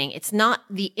conditioning. It's not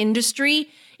the industry.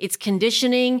 It's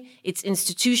conditioning. It's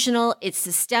institutional. It's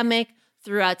systemic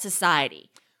throughout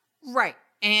society. Right.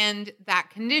 And that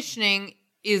conditioning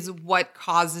is what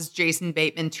causes Jason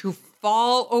Bateman to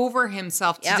fall over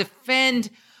himself to defend,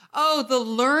 the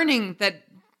learning that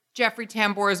Jeffrey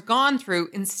Tambor has gone through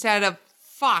instead of,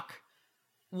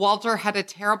 Walter had a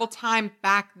terrible time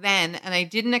back then, and I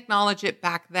didn't acknowledge it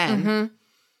back then. Mm-hmm.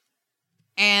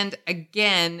 And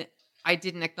again, I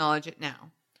didn't acknowledge it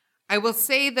now. I will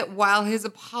say that while his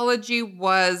apology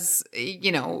was,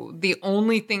 the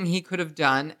only thing he could have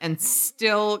done and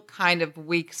still kind of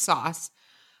weak sauce,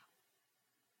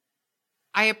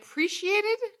 I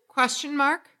appreciated,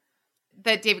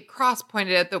 that David Cross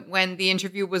pointed out that when the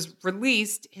interview was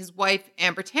released, his wife,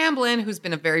 Amber Tamblyn, who's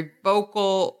been a very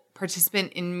vocal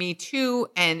participant in Me Too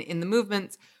and in the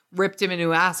movements, ripped him a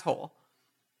new asshole.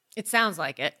 It sounds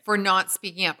like it. For not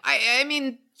speaking up. I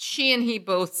mean, she and he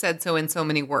both said so in so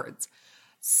many words.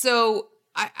 So,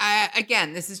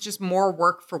 again, this is just more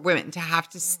work for women to have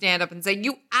to stand up and say,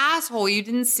 you asshole, you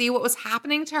didn't see what was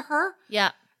happening to her?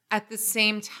 Yeah. At the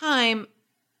same time,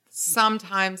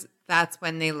 sometimes that's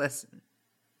when they listen.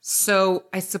 So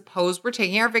I suppose we're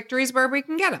taking our victories where we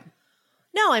can get them.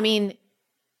 No, I mean,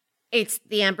 it's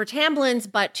the Amber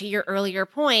Tamblyns, but to your earlier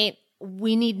point,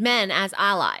 we need men as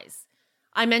allies.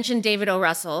 I mentioned David O.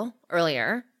 Russell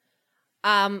earlier.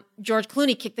 George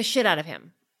Clooney kicked the shit out of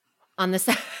him on the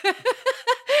set.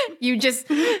 You just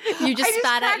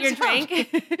spat out your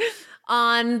drink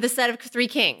on the set of Three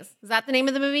Kings. Is that the name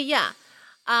of the movie? Yeah.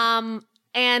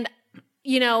 And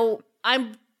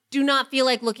I do not feel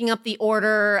like looking up the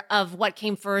order of what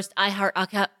came first, I Heart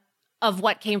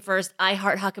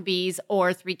Huckabees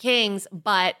or Three Kings,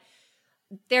 but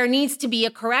there needs to be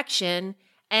a correction.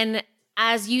 And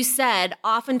as you said,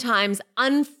 oftentimes,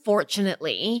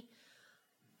 unfortunately,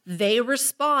 they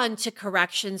respond to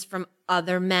corrections from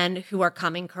other men who are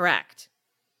coming correct.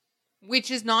 Which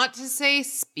is not to say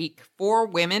speak for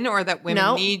women or that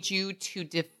women need you to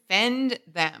defend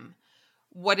them.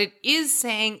 What it is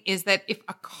saying is that if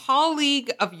a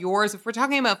colleague of yours, if we're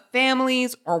talking about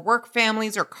families or work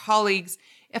families or colleagues,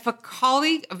 if a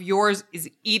colleague of yours is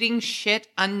eating shit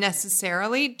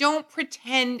unnecessarily, don't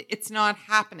pretend it's not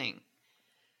happening.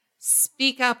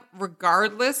 speak up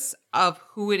regardless of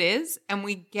who it is, and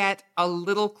we get a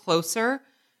little closer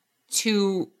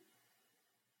to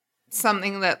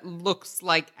something that looks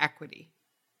like equity.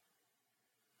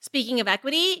 Speaking of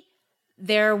equity,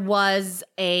 there was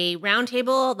a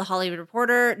roundtable. The Hollywood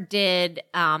Reporter did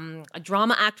a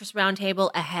drama actress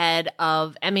roundtable ahead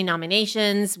of Emmy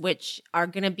nominations, which are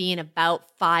going to be in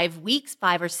about 5 weeks,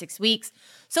 5 or 6 weeks.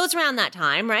 So it's around that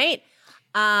time, right?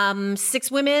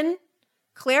 6 women: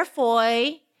 Claire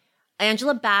Foy,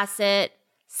 Angela Bassett,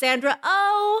 Sandra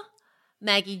Oh,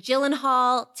 Maggie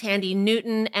Gyllenhaal, Tandy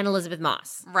Newton, and Elizabeth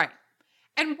Moss. Right.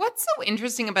 And what's so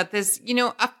interesting about this,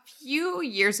 a few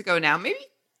years ago now, maybe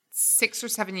 6 or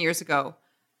 7 years ago,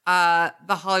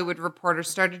 the Hollywood Reporter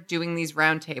started doing these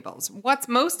roundtables. What's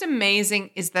most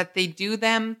amazing is that they do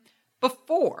them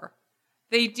before.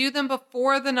 They do them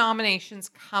before the nominations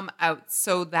come out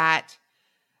so that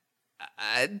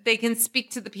they can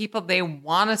speak to the people they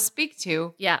want to speak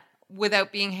to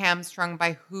without being hamstrung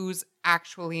by who's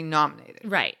actually nominated.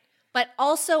 Right. But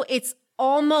also it's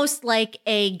almost like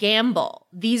a gamble.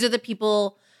 These are the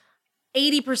people,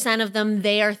 80% of them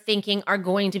they are thinking are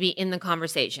going to be in the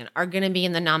conversation, are going to be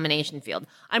in the nomination field.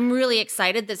 I'm really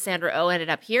excited that Sandra Oh ended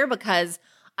up here because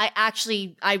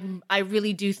I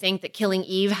really do think that Killing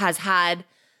Eve has had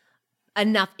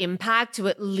enough impact to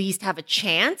at least have a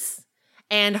chance.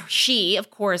 And she,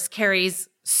 of course, carries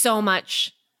so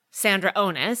much Sandra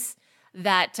Oh-ness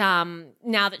that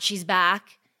now that she's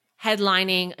back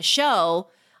headlining a show,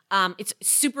 it's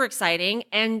super exciting.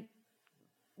 And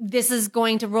this is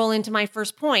going to roll into my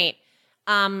first point.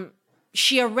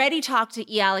 She already talked to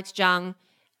E. Alex Jung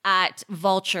at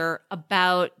Vulture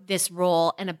about this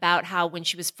role and about how when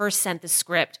she was first sent the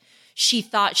script, she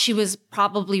thought she was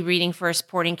probably reading for a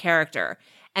supporting character,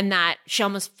 and that she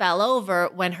almost fell over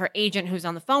when her agent, who's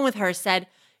on the phone with her, said,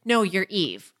 "No, you're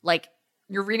Eve. Like,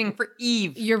 you're reading for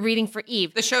Eve. You're reading for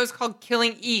Eve." The show's called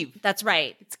Killing Eve. That's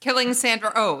right. It's killing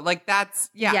Sandra Oh. Like,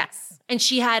 that's, yeah. Yes. And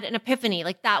she had an epiphany.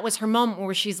 Like, that was her moment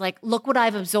where she's like, look what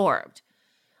I've absorbed.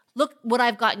 Look what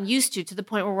I've gotten used to the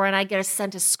point where when I get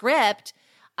sent a script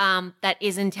that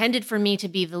is intended for me to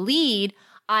be the lead,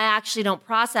 I actually don't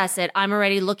process it. I'm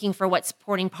already looking for what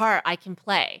supporting part I can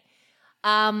play.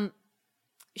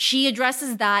 She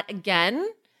addresses that again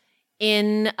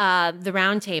in the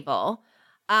roundtable.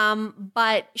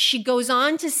 But she goes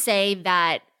on to say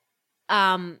that,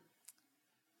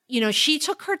 she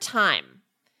took her time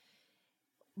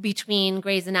between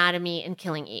Grey's Anatomy and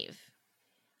Killing Eve.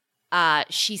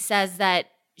 She says that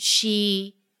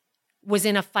she was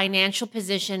in a financial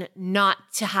position not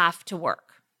to have to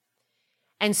work.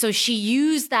 And so she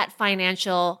used that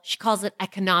she calls it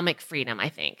economic freedom, I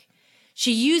think.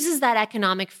 She uses that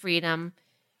economic freedom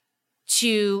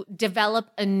to develop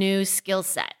a new skill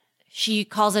set. She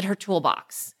calls it her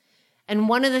toolbox. And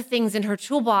one of the things in her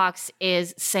toolbox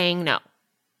is saying no.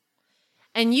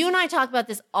 And you and I talk about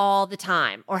this all the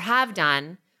time, or have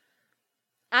done.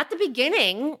 At the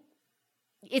beginning,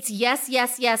 it's yes,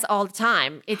 yes, yes all the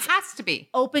time. It has to be.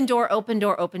 Open door, open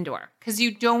door, open door. Because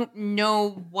you don't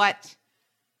know what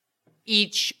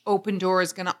each open door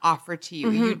is going to offer to you.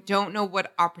 Mm-hmm. You don't know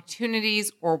what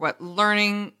opportunities or what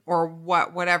learning or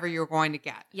whatever you're going to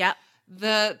get. Yep.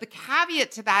 The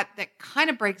caveat to that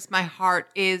kind of breaks my heart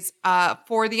is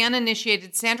for the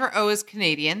uninitiated, Sandra Oh is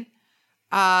Canadian,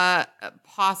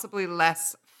 possibly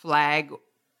less flag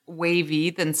wavy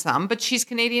than some, but she's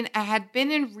Canadian, had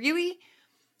been in really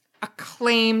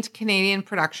acclaimed Canadian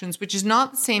productions, which is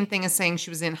not the same thing as saying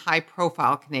she was in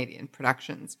high-profile Canadian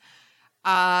productions.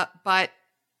 But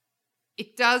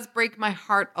it does break my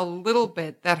heart a little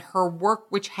bit that her work,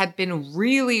 which had been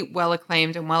really well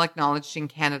acclaimed and well acknowledged in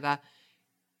Canada,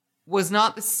 was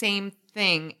not the same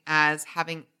thing as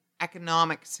having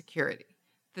economic security.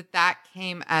 That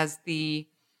came as the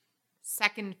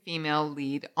second female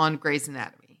lead on Grey's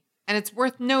Anatomy. And it's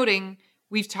worth noting,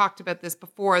 we've talked about this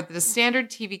before, that a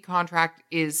standard TV contract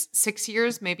is 6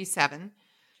 years, maybe 7.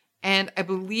 And I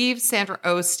believe Sandra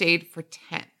Oh stayed for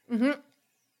 10. Mm-hmm.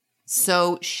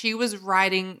 So she was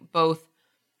riding both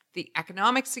the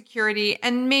economic security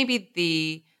and maybe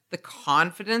the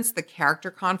confidence, the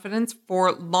character confidence,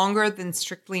 for longer than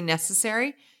strictly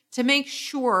necessary to make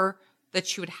sure that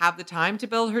she would have the time to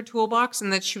build her toolbox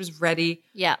and that she was ready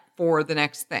for the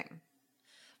next thing.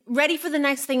 Ready for the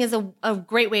next thing is a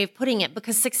great way of putting it,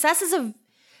 because success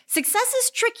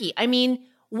is tricky. I mean,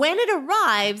 when it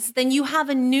arrives, then you have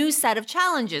a new set of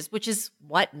challenges, which is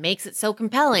what makes it so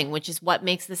compelling, which is what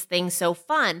makes this thing so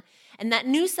fun. And that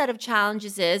new set of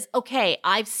challenges is, okay,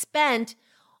 I've spent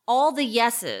all the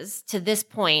yeses to this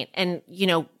point and,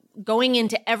 going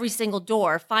into every single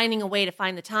door, finding a way to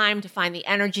find the time, to find the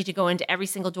energy to go into every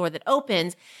single door that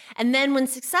opens. And then when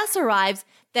success arrives,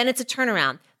 then it's a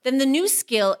turnaround. Then the new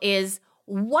skill is,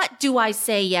 what do I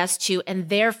say yes to? And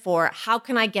therefore, how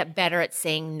can I get better at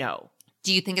saying no?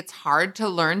 Do you think it's hard to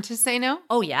learn to say no?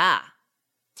 Oh, yeah.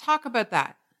 Talk about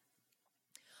that.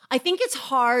 I think it's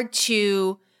hard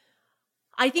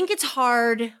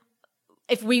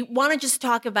if we want to just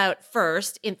talk about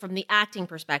first from the acting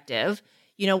perspective.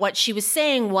 You know, what she was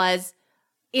saying was,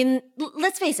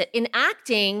 let's face it, in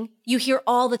acting, you hear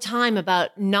all the time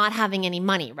about not having any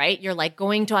money, right? You're like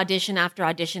going to audition after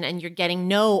audition and you're getting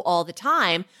no all the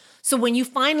time. So when you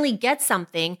finally get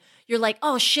something, you're like,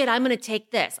 oh shit, I'm going to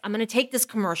take this. I'm going to take this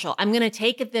commercial. I'm going to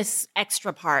take this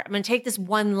extra part. I'm going to take this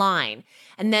one line.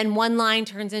 And then one line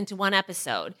turns into one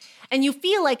episode. And you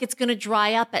feel like it's going to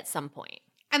dry up at some point.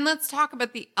 And let's talk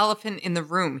about the elephant in the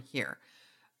room here.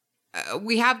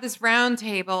 We have this round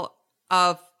table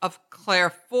of Claire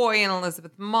Foy and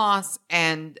Elizabeth Moss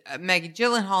and Maggie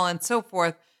Gyllenhaal and so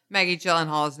forth. Maggie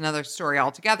Gyllenhaal is another story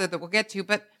altogether that we'll get to,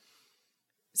 but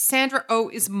Sandra Oh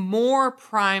is more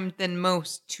primed than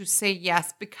most to say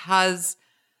yes, because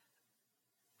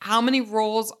how many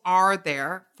roles are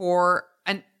there for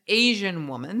an Asian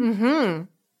woman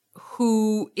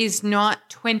who is not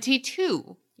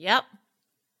 22? Yep.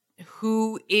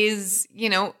 Who is,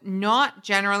 not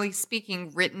generally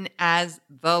speaking written as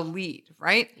the lead,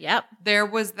 right? Yep. There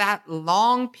was that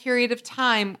long period of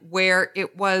time where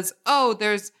it was,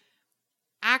 there's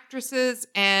actresses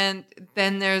and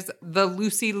then there's the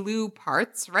Lucy Liu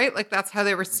parts, right? Like that's how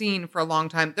they were seen for a long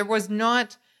time. There was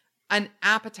not an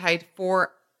appetite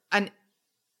for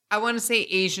I want to say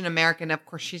Asian American. Of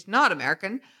course, she's not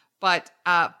American, but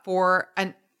for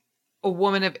a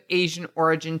woman of Asian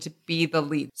origin to be the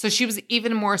lead. So she was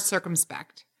even more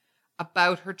circumspect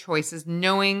about her choices,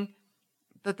 knowing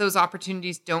that those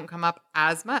opportunities don't come up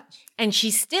as much. And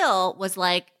she still was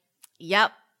like,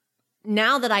 yep,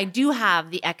 now that I do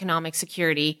have the economic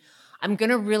security, I'm going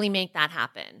to really make that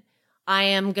happen. I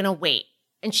am going to wait.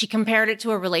 And she compared it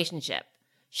to a relationship.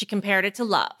 She compared it to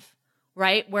love,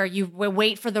 right? Where you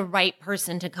wait for the right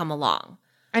person to come along.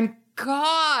 And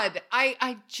God,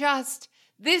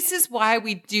 this is why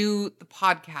we do the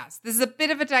podcast. This is a bit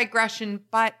of a digression,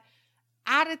 but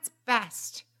at its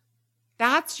best,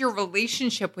 that's your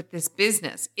relationship with this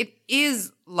business. It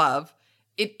is love.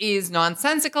 It is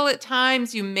nonsensical at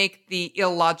times. You make the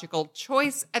illogical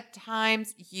choice at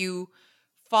times. You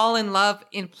fall in love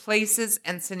in places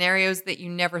and scenarios that you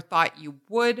never thought you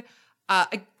would.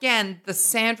 Again, the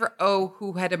Sandra Oh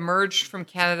who had emerged from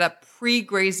Canada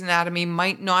pre-Grey's Anatomy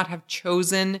might not have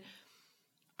chosen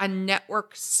a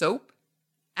network soap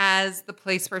as the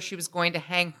place where she was going to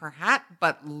hang her hat,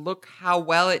 but look how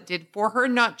well it did for her,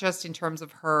 not just in terms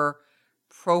of her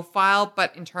profile,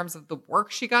 but in terms of the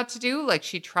work she got to do. Like,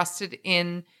 she trusted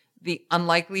in the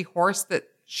unlikely horse that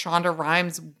Shonda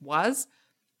Rhimes was.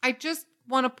 I just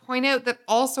want to point out that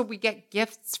also we get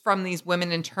gifts from these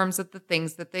women in terms of the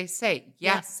things that they say.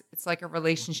 Yes, It's like a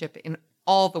relationship in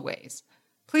all the ways.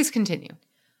 Please continue.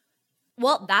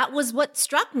 Well, that was what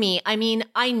struck me. I mean,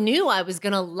 I knew I was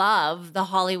going to love the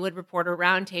Hollywood Reporter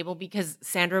Roundtable because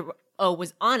Sandra Oh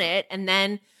was on it, and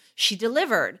then she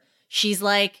delivered. She's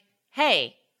like,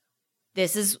 hey,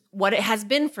 this is what it has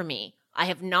been for me. I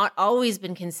have not always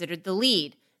been considered the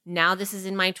lead. Now this is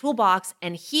in my toolbox,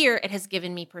 and here it has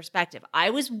given me perspective. I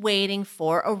was waiting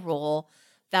for a role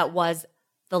that was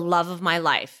the love of my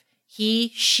life.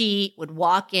 She would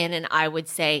walk in, and I would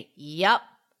say, yep,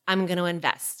 I'm going to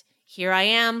invest. Here I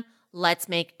am. Let's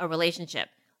make a relationship.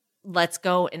 Let's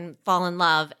go and fall in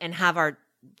love and have our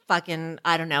fucking,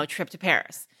 trip to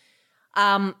Paris.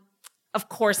 Of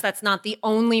course, that's not the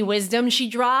only wisdom she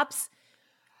drops.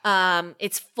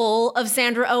 It's full of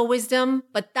Sandra Oh wisdom,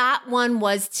 but that one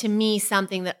was, to me,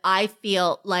 something that I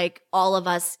feel like all of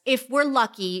us, if we're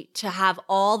lucky to have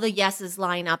all the yeses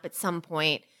line up at some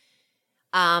point,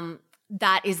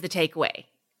 that is the takeaway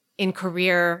in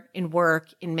career, in work,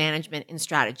 in management, in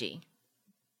strategy.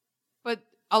 But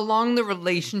along the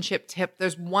relationship tip,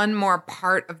 there's one more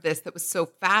part of this that was so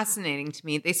fascinating to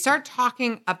me. They start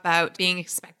talking about being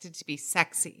expected to be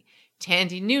sexy.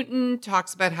 Tandy Newton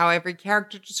talks about how every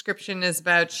character description is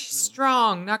about she's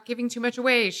strong, not giving too much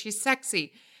away, she's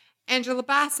sexy. Angela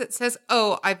Bassett says,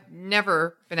 I've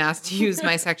never been asked to use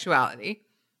my sexuality.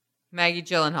 Maggie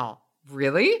Gyllenhaal,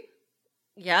 really?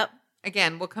 Yep.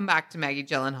 Again, we'll come back to Maggie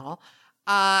Gyllenhaal.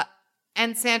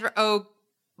 And Sandra Oh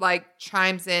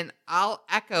chimes in. I'll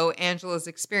echo Angela's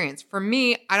experience. For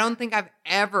me, I don't think I've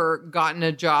ever gotten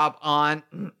a job on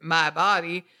my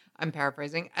body, I'm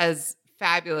paraphrasing, as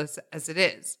fabulous as it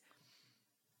is.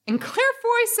 And Claire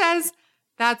Foy says,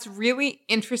 that's really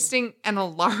interesting and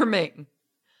alarming.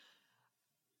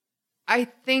 I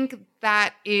think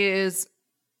that is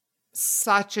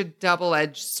such a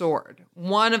double-edged sword.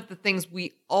 One of the things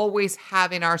we always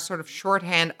have in our sort of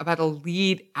shorthand about a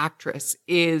lead actress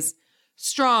is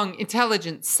strong,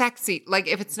 intelligent, sexy. Like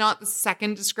if it's not the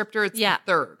second descriptor, it's the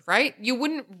third, right? You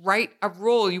wouldn't write a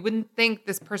role. You wouldn't think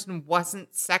this person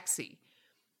wasn't sexy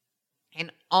in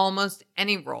almost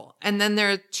any role. And then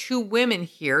there are two women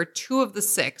here, 2 of the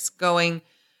 6 going,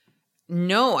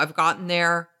 no, I've gotten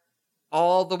there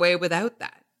all the way without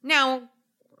that. Now,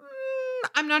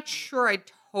 I'm not sure I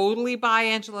totally buy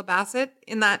Angela Bassett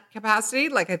in that capacity.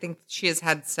 Like I think she has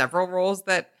had several roles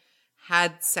that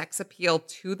had sex appeal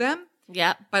to them.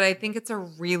 Yeah. But I think it's a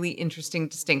really interesting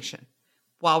distinction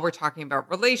while we're talking about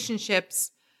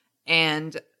relationships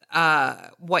and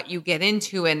what you get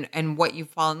into and what you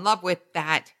fall in love with,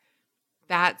 that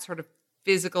sort of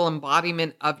physical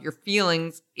embodiment of your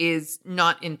feelings is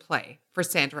not in play for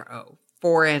Sandra Oh,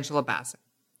 for Angela Bassett.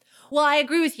 Well, I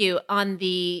agree with you on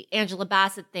the Angela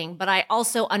Bassett thing, but I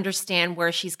also understand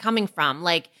where she's coming from.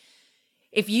 Like,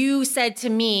 if you said to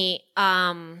me,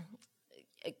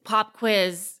 pop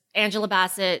quiz, Angela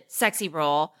Bassett, sexy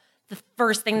role, the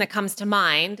first thing that comes to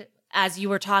mind as you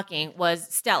were talking was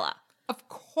Stella. Of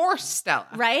course, Stella.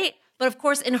 Right? But of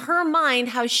course, in her mind,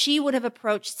 how she would have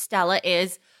approached Stella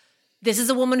is, this is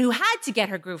a woman who had to get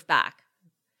her groove back.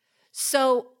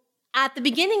 So at the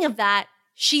beginning of that,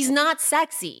 she's not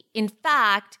sexy. In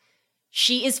fact,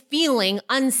 she is feeling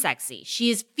unsexy. She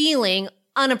is feeling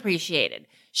unappreciated.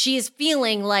 She is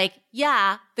feeling like,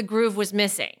 yeah, the groove was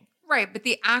missing. Right, but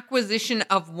the acquisition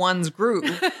of one's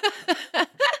groove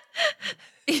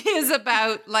is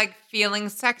about like feeling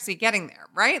sexy getting there,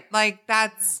 right? Like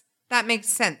that makes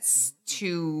sense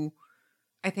to,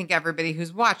 I think, everybody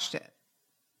who's watched it.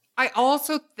 I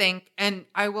also think, and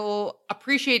I will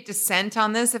appreciate dissent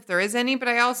on this if there is any, but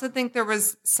I also think there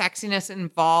was sexiness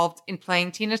involved in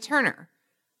playing Tina Turner.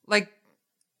 Like,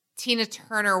 Tina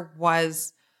Turner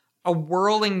was a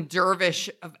whirling dervish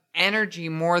of energy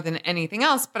more than anything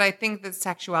else, but I think that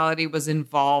sexuality was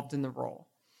involved in the role.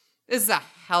 This is a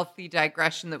healthy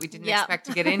digression that we didn't expect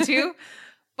to get into,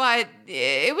 but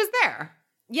it was there.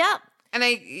 Yeah. And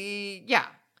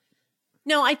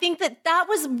No, I think that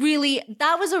was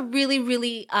a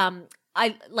really,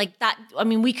 I like that. I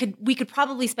mean, we could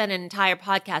probably spend an entire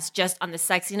podcast just on the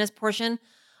sexiness portion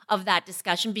of that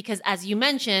discussion, because as you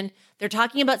mentioned, they're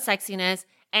talking about sexiness.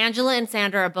 Angela and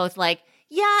Sandra are both like,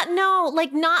 yeah, no,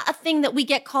 like not a thing that we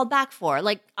get called back for.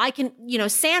 Like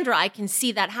Sandra, I can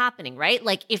see that happening, right?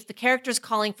 Like if the character's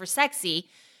calling for sexy,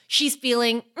 she's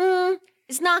feeling,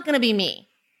 it's not going to be me.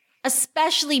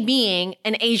 Especially being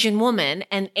an Asian woman,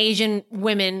 and Asian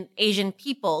women, Asian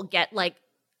people get like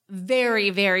very,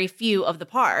 very few of the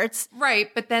parts. Right,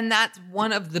 but then that's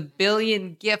one of the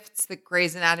billion gifts that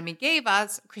Grey's Anatomy gave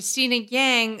us. Christina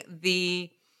Yang, the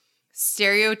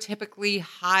stereotypically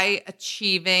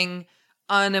high-achieving,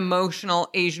 unemotional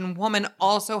Asian woman,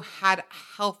 also had a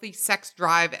healthy sex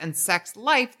drive and sex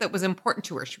life that was important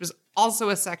to her. She was also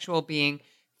a sexual being.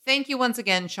 Thank you once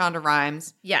again, Shonda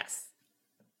Rhimes. Yes.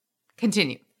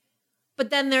 Continue.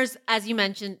 But then there's, as you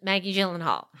mentioned, Maggie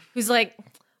Gyllenhaal, who's like,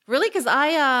 really? Because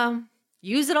I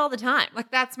use it all the time.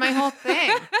 Like, that's my whole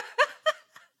thing.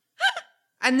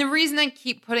 And the reason I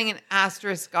keep putting an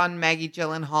asterisk on Maggie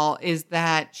Gyllenhaal is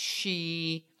that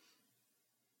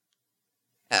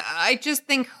I just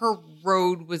think her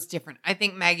road was different. I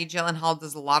think Maggie Gyllenhaal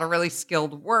does a lot of really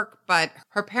skilled work, but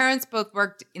her parents both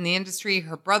worked in the industry.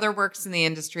 Her brother works in the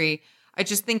industry. I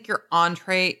just think your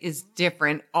entree is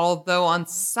different, although on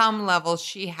some level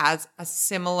she has a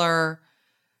similar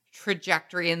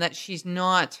trajectory in that she's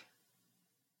not,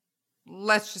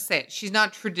 let's just say it, she's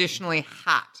not traditionally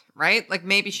hot, right? Like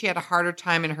maybe she had a harder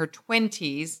time in her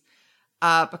 20s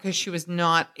because she was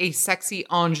not a sexy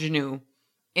ingenue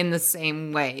in the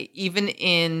same way. Even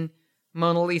in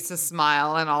Mona Lisa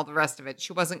Smile and all the rest of it,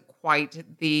 she wasn't quite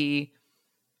the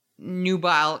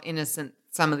nubile innocent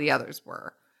some of the others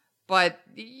were. But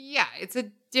yeah, it's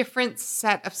a different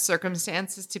set of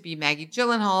circumstances to be Maggie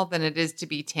Gyllenhaal than it is to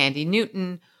be Thandie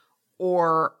Newton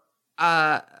or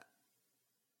Angela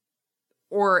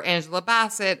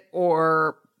Bassett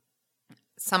or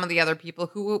some of the other people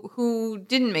who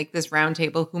didn't make this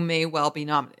roundtable who may well be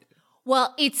nominated.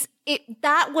 Well,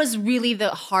 that was really the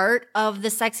heart of the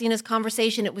sexiness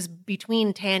conversation. It was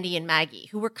between Thandie and Maggie,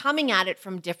 who were coming at it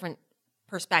from different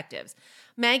perspectives.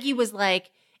 Maggie was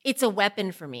like, it's a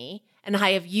weapon for me, and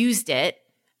I have used it,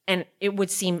 and it would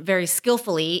seem very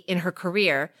skillfully in her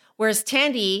career. Whereas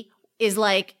Thandie is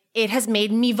like, it has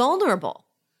made me vulnerable.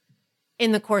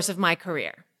 in the course of my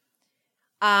career.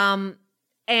 And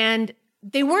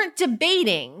they weren't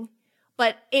debating,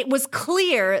 but it was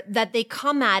clear that they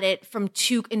come at it from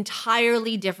two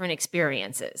entirely different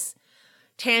experiences.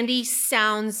 Tandy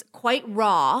sounds quite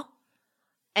raw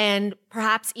and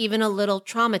perhaps even a little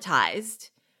traumatized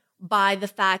by the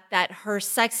fact that her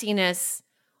sexiness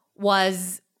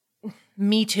was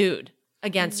Me Too'd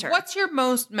against her. What's your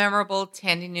most memorable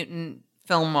Tandy Newton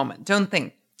film moment? Don't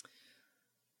think.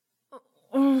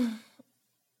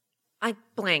 I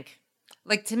blank.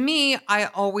 Like, to me, I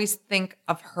always think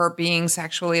of her being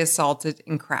sexually assaulted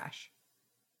in Crash.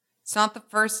 It's not the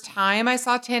first time I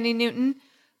saw Tandy Newton,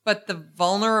 but the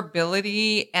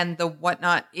vulnerability and the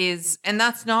whatnot is, and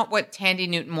that's not what Tandy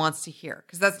Newton wants to hear,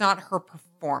 because that's not her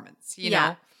performance, you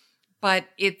know? But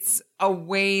it's a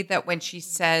way that when she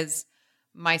says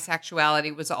my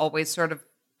sexuality was always sort of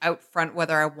out front,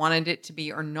 whether I wanted it to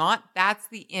be or not, that's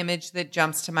the image that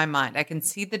jumps to my mind. I can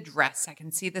see the dress. I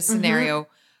can see the scenario.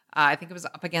 I think it was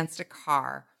up against a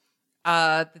car.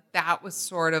 That was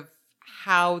sort of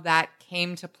how that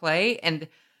came to play and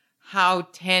how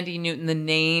Tandy Newton, the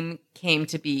name, came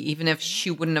to be, even if she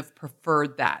wouldn't have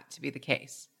preferred that to be the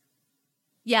case.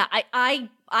 Yeah, I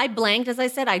blanked, as I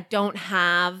said. I don't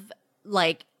have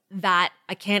like that.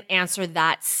 I can't answer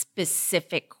that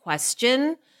specific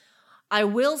question. I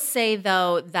will say,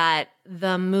 though, that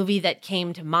the movie that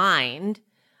came to mind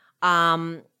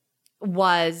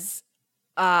was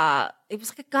it was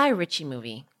like a Guy Ritchie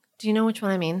movie. Do you know which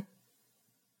one I mean?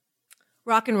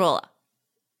 Rock and Rolla.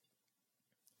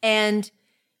 And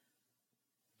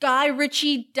Guy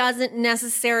Ritchie doesn't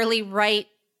necessarily write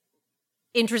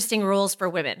interesting rules for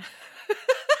women.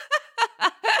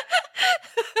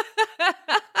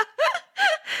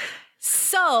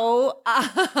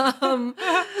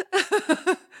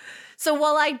 So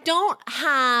while I don't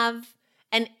have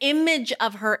an image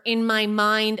of her in my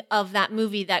mind of that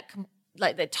movie that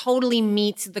totally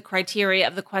meets the criteria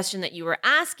of the question that you were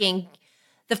asking,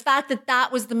 the fact that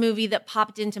that was the movie that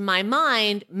popped into my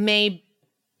mind may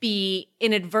be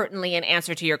inadvertently an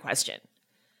answer to your question.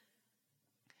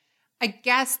 I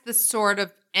guess the sort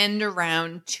of end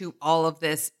around to all of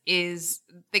this is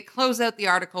they close out the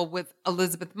article with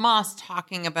Elizabeth Moss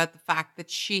talking about the fact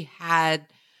that she had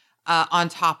on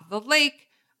Top of the Lake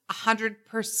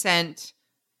 100%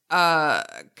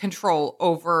 control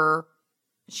over,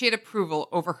 she had approval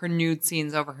over her nude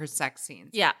scenes, over her sex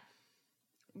scenes. Yeah.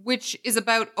 Which is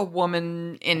about a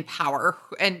woman in power.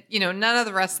 And, you know, none of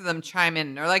the rest of them chime in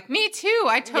and are like, me too.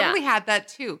 I totally had that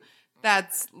too.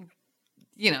 That's,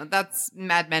 you know, that's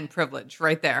Mad Men privilege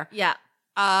right there. Yeah.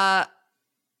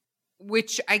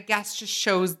 Which I guess just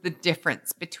shows the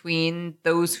difference between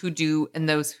those who do and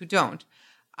those who don't.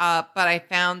 But I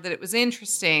found that it was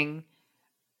interesting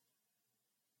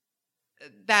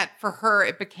that for her,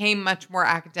 it became much more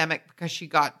academic because she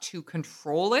got to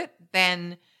control it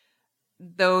than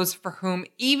those for whom,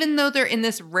 even though they're in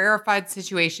this rarefied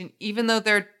situation, even though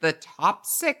they're the top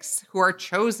 6 who are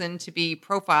chosen to be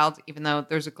profiled, even though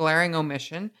there's a glaring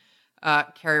omission,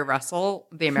 Kerry Russell,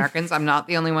 The Americans, I'm not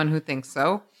the only one who thinks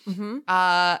so,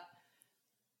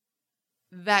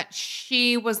 that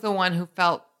she was the one who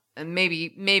felt, and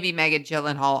maybe Megan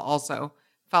Gyllenhaal also,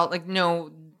 felt like, no,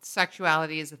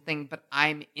 sexuality is a thing, but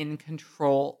I'm in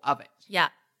control of it. Yeah.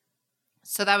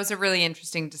 So that was a really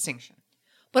interesting distinction.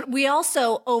 But we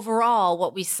also, overall,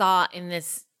 what we saw in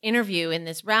this interview, in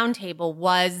this roundtable,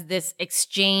 was this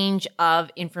exchange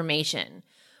of information,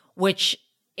 which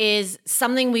is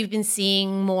something we've been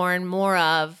seeing more and more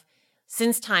of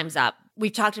since Time's Up.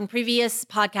 We've talked in previous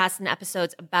podcasts and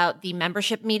episodes about the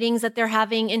membership meetings that they're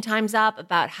having in Time's Up,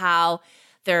 about how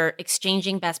they're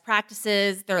exchanging best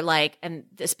practices. They're like, and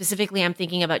specifically I'm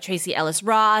thinking about Tracy Ellis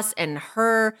Ross and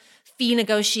her fee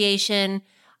negotiation.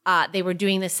 They were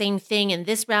doing the same thing in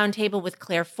this roundtable with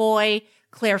Claire Foy.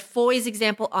 Claire Foy's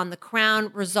example on The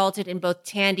Crown resulted in both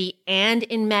Tandy and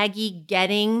in Maggie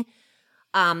getting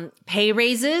pay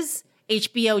raises.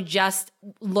 HBO just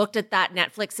looked at that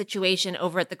Netflix situation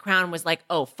over at The Crown and was like,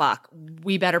 oh, fuck,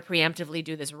 we better preemptively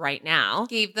do this right now.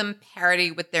 Gave them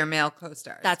parity with their male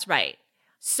co-stars. That's right.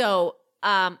 So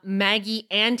Maggie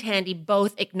and Tandy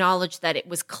both acknowledged that it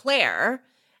was Claire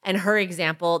and her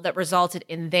example that resulted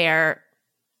in their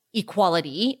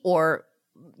equality or,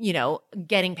 you know,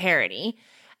 getting parity.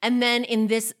 And then in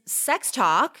this sex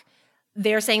talk,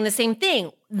 they're saying the same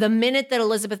thing. The minute that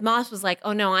Elizabeth Moss was like,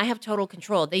 oh no, I have total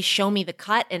control. They show me the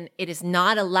cut and it is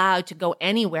not allowed to go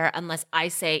anywhere unless I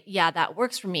say, yeah, that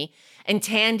works for me. And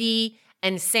Tandy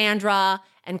and Sandra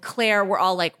and Claire were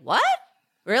all like, what?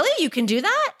 Really? You can do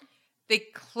that? They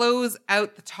close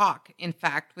out the talk, in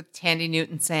fact, with Tandy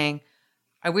Newton saying,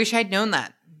 I wish I'd known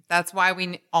that. That's why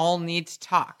we all need to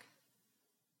talk.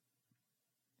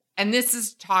 And this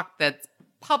is talk that's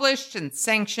published and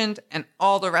sanctioned and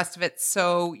all the rest of it.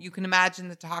 So you can imagine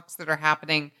the talks that are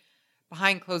happening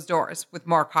behind closed doors with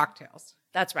more cocktails.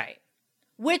 That's right.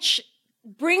 Which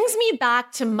brings me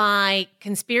back to my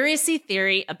conspiracy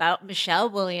theory about Michelle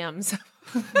Williams.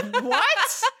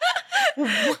 What?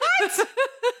 What?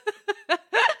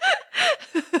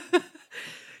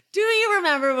 Do you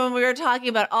remember when we were talking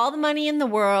about all the money in the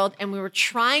world and we were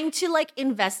trying to like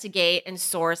investigate and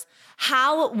source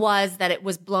how it was that it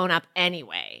was blown up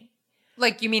anyway?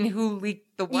 Like, you mean who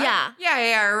leaked the what? Yeah.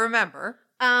 Yeah, I remember.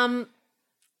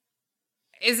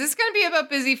 Is this going to be about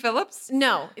Busy Phillips?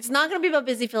 No, it's not going to be about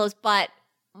Busy Phillips, but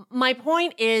my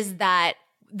point is that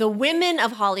the women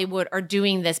of Hollywood are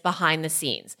doing this behind the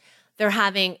scenes. They're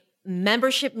having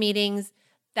membership meetings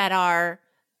that are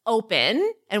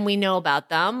open and we know about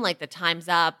them, like the Time's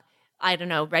Up, I don't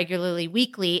know, regularly,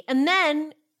 weekly. And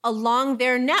then along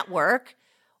their network,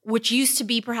 which used to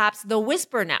be perhaps the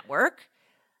Whisper Network,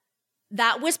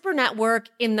 that Whisper Network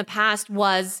in the past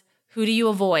was who do you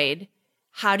avoid?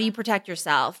 How do you protect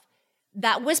yourself?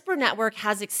 That Whisper Network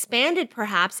has expanded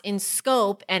perhaps in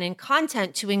scope and in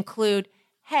content to include,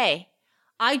 hey,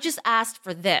 I just asked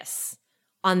for this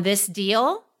on this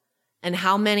deal and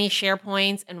how many share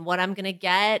points and what I'm going to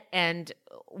get and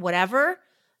whatever.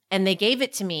 And they gave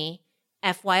it to me.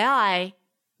 FYI,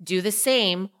 do the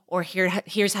same or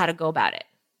here's how to go about it.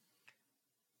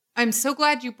 I'm so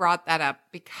glad you brought that up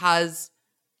because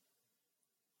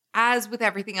as with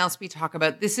everything else we talk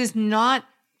about, this is not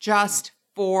just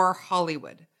for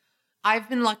Hollywood. I've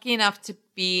been lucky enough to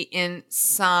be in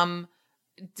some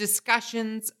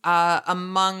discussions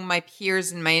among my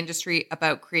peers in my industry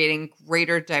about creating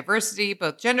greater diversity,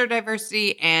 both gender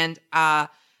diversity and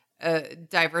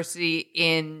diversity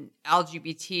in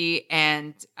LGBT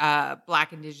and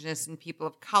Black, Indigenous, and people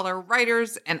of color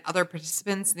writers and other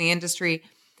participants in the industry.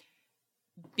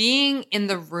 Being in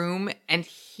the room and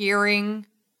hearing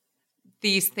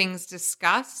these things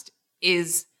discussed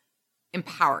is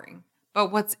empowering.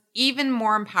 But what's even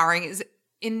more empowering is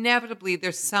inevitably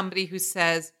there's somebody who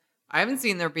says, I haven't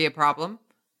seen there be a problem.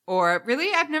 Or really,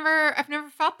 I've never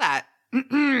felt that.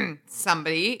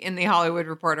 Somebody in the Hollywood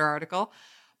Reporter article.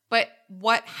 But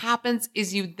what happens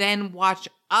is you then watch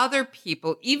other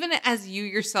people, even as you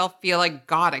yourself feel like,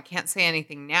 God, I can't say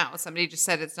anything now. Somebody just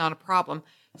said it's not a problem.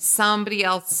 Somebody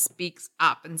else speaks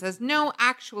up and says, no,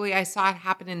 actually, I saw it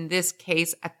happen in this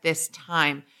case at this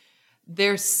time.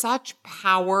 There's such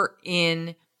power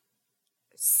in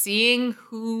seeing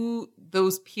who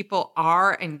those people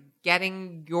are and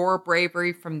getting your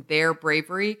bravery from their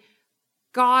bravery.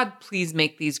 God, please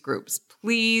make these groups.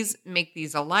 Please make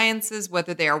these alliances,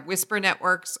 whether they are Whisper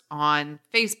networks on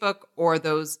Facebook or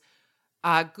those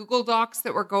Google Docs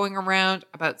that were going around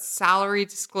about salary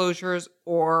disclosures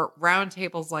or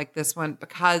roundtables like this one,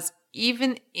 because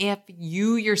even if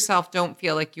you yourself don't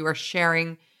feel like you are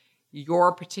sharing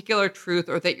your particular truth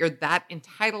or that you're that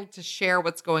entitled to share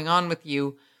what's going on with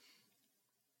you,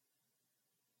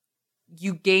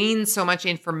 you gain so much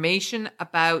information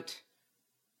about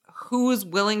who's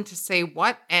willing to say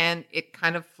what, and it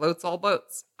kind of floats all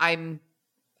boats. I'm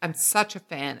such a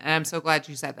fan, and I'm so glad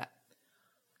you said that.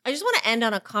 I just want to end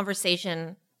on a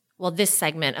conversation, well, this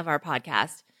segment of our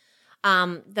podcast,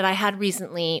 that I had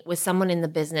recently with someone in the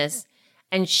business,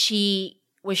 and she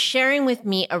was sharing with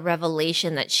me a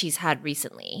revelation that she's had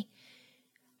recently.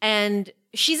 And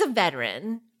she's a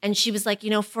veteran, and she was like,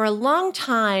 for a long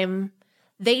time,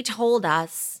 they told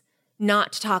us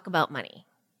not to talk about money.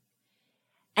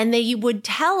 And they would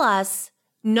tell us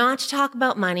not to talk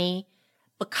about money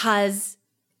because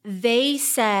they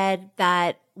said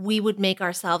that we would make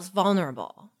ourselves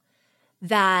vulnerable.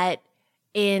 That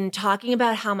in talking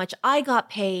about how much I got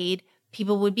paid,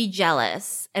 people would be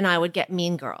jealous and I would get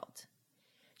mean girled.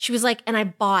 She was like, and I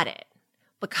bought it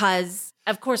because,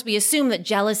 of course, we assume that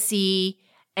jealousy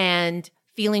and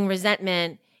feeling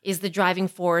resentment is the driving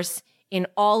force in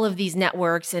all of these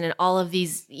networks and in all of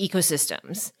these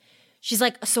ecosystems. She's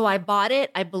like, so I bought it,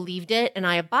 I believed it, and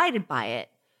I abided by it.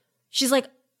 She's like,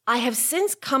 I have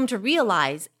since come to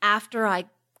realize after I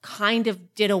kind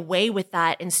of did away with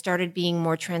that and started being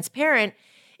more transparent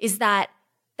is that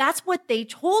that's what they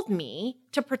told me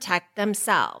to protect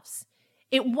themselves.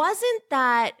 It wasn't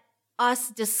that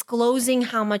us disclosing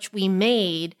how much we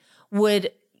made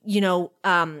would,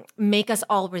 make us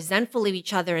all resentful of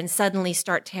each other and suddenly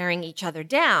start tearing each other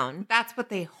down. That's what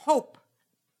they hope.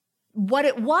 What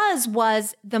it was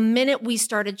the minute we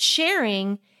started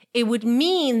sharing, it would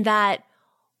mean that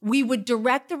we would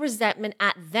direct the resentment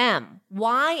at them.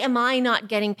 Why am I not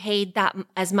getting paid that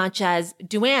as much as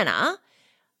Duana?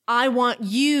 I want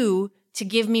you to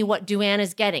give me what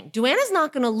Duana's getting. Duana's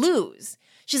not going to lose.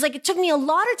 She's like, it took me a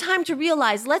lot of time to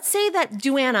realize, let's say that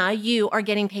Duana, you are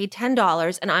getting paid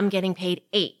 $10 and I'm getting paid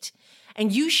 $8.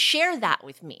 And you share that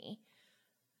with me.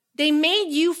 They made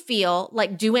you feel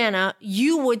like, Duana,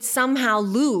 you would somehow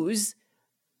lose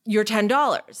your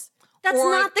 $10. That's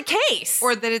not the case.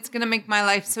 Or that it's going to make my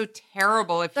life so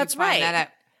terrible if That's you find right. that out.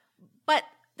 But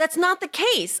that's not the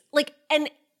case. Like, and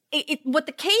what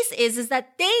the case is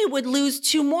that they would lose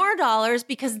 $2 more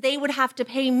because they would have to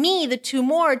pay me the $2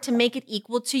 more to make it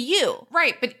equal to you.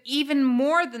 Right. But even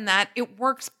more than that, it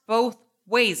works both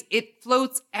ways. It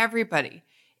floats everybody.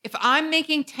 If I'm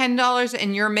making $10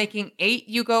 and you're making $8,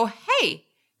 you go, hey,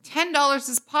 $10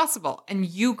 is possible, and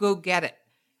you go get it.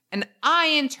 And I,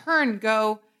 in turn,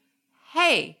 go,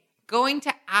 hey, going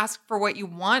to ask for what you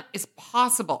want is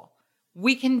possible.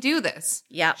 We can do this.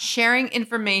 Yeah. Sharing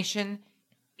information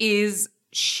is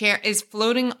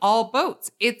floating all boats.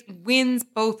 It wins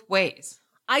both ways.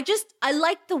 I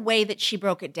like the way that she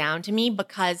broke it down to me,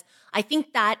 because I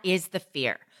think that is the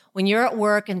fear. When you're at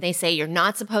work and they say you're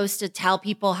not supposed to tell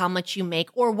people how much you make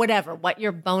or whatever, what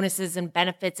your bonuses and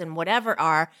benefits and whatever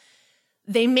are,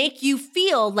 they make you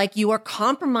feel like you are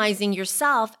compromising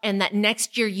yourself and that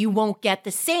next year you won't get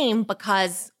the same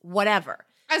because whatever.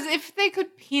 As if they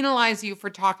could penalize you for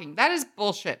talking. That is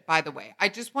bullshit, by the way. I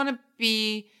just want to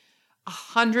be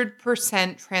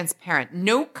 100% transparent.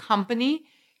 No company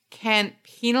can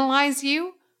penalize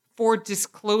you for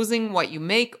disclosing what you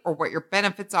make or what your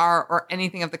benefits are or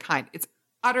anything of the kind. It's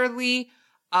utterly,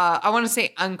 I want to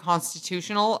say,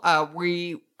 unconstitutional.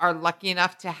 We are lucky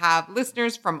enough to have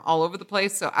listeners from all over the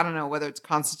place, so I don't know whether it's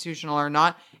constitutional or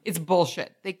not. It's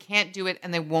bullshit. They can't do it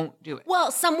and they won't do it. Well,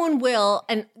 someone will,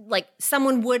 and like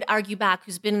someone would argue back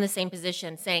who's been in the same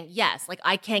position saying, yes, like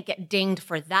I can't get dinged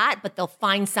for that, but they'll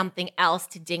find something else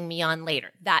to ding me on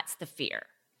later. That's the fear.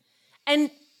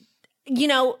 And, you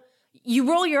know, you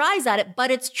roll your eyes at it, but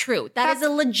it's true. That's a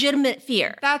legitimate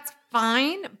fear. That's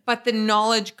fine, but the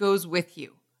knowledge goes with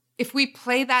you. If we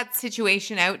play that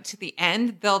situation out to the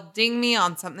end, they'll ding me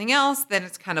on something else. Then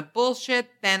it's kind of bullshit.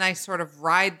 Then I sort of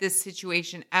ride this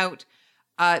situation out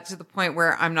to the point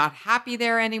where I'm not happy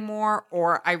there anymore,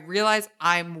 or I realize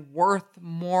I'm worth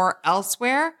more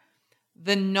elsewhere.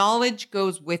 The knowledge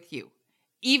goes with you.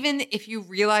 Even if you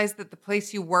realize that the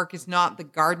place you work is not the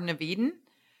Garden of Eden,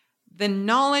 the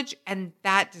knowledge and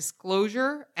that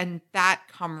disclosure and that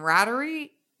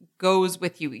camaraderie goes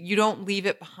with you. You don't leave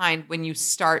it behind when you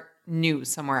start new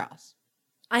somewhere else.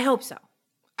 I hope so.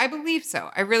 I believe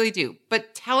so. I really do.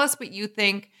 But tell us what you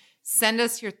think. Send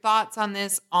us your thoughts on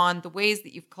this, on the ways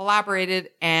that you've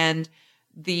collaborated and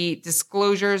the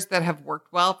disclosures that have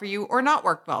worked well for you or not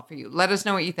worked well for you. Let us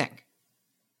know what you think.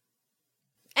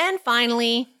 And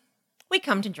finally, we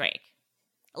come to Drake.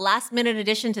 Last minute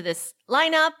addition to this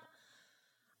lineup,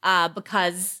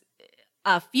 because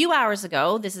a few hours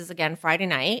ago, this is again Friday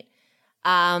night,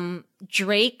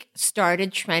 Drake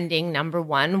started trending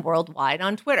 #1 worldwide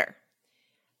on Twitter.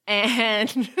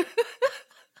 And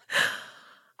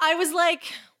I was like,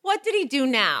 what did he do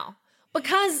now?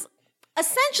 Because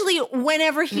essentially,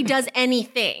 whenever he does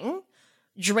anything,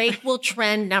 Drake will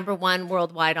trend #1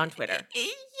 worldwide on Twitter.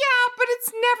 Yeah, but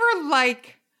it's never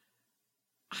like,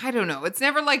 I don't know. It's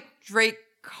never like Drake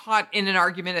caught in an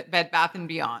argument at Bed Bath &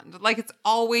 Beyond. Like, it's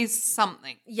always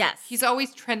something. Yes. He's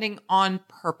always trending on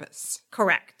purpose.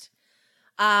 Correct.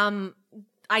 Yes,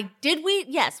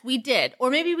 we did. Or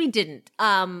maybe we didn't.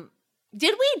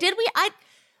 Did we?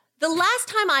 The last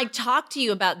time I talked to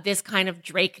you about this kind of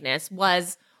Drakeness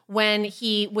was when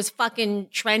he was fucking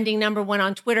trending #1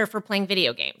 on Twitter for playing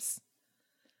video games.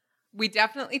 We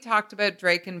definitely talked about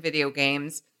Drake and video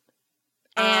games.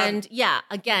 And yeah,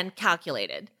 again,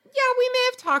 calculated. Yeah, we may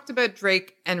have talked about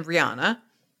Drake and Rihanna.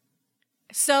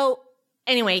 So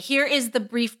anyway, here is the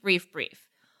brief.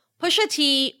 Pusha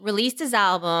T released his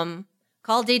album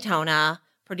called Daytona,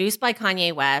 produced by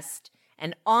Kanye West.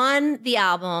 And on the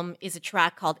album is a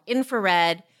track called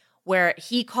Infrared, where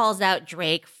he calls out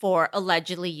Drake for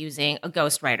allegedly using a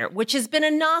ghostwriter, which has been a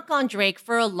knock on Drake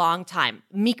for a long time.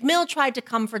 Meek Mill tried to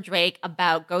come for Drake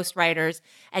about ghostwriters,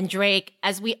 and Drake,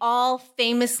 as we all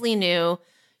famously knew,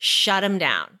 shut him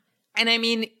down. And I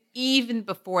mean, even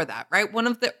before that, right? One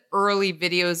of the early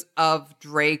videos of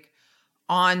Drake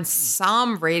on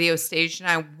some radio station,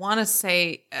 I want to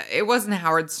say it wasn't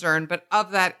Howard Stern, but of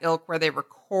that ilk where they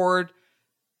record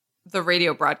the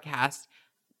radio broadcast,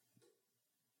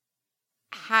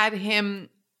 had him,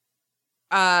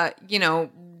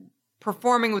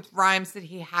 performing with rhymes that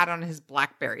he had on his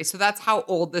BlackBerry. So that's how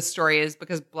old this story is,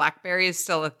 because BlackBerry is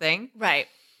still a thing. Right.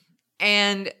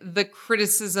 And the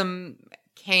criticism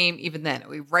came even then.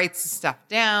 He writes the stuff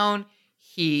down.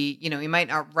 He might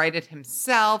not write it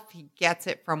himself. He gets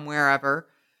it from wherever.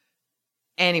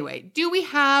 Anyway, do we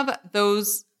have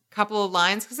those couple of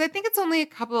lines? Because I think it's only a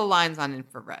couple of lines on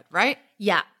Infrared, right?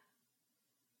 Yeah.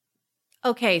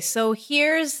 Okay, so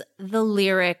here's the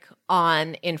lyric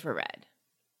on Infrared.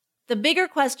 The bigger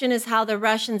question is how the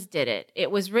Russians did it.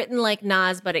 It was written like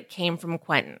Nas, but it came from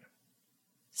Quentin.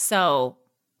 So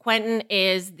Quentin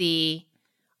is the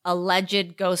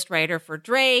alleged ghostwriter for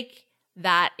Drake.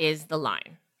 That is the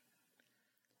line.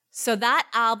 So that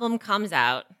album comes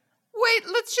out. Wait,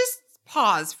 let's just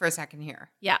pause for a second here.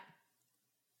 Yeah.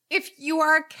 If you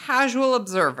are a casual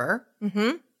observer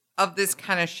of this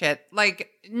kind of shit, like,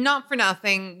 not for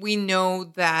nothing, we know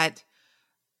that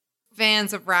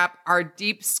fans of rap are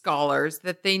deep scholars,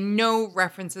 that they know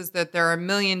references, that there are a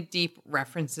million deep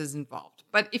references involved.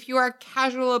 But if you are a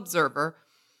casual observer,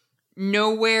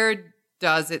 nowhere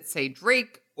does it say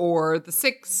Drake or the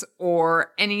Six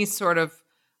or any sort of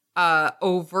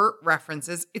overt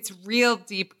references. It's real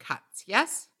deep cuts,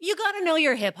 yes? You got to know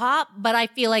your hip hop, but I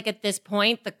feel like at this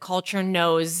point, the culture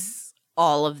knows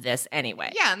all of this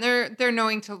anyway. Yeah, and they're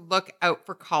knowing to look out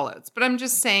for callouts. But I'm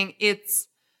just saying it's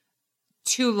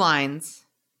 2 lines.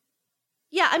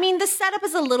 Yeah, I mean, the setup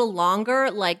is a little longer.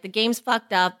 Like, the game's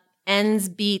fucked up. Ends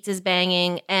beats is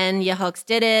banging. And ya hooks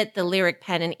did it. The lyric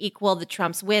pen and equal. The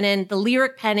Trump's winning. The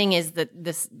lyric penning is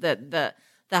the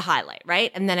highlight,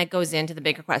 right? And then it goes into the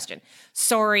bigger question.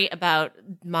 Sorry about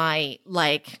my,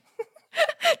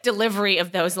 delivery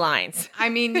of those lines. I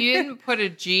mean, you didn't put a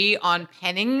G on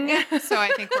penning, so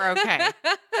I think we're okay.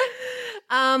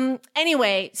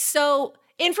 Anyway, so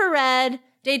Infrared,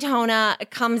 Daytona,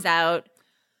 it comes out.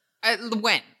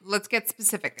 When? Let's get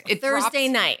specific. It Thursday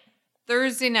drops night.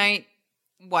 Thursday night,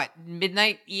 what?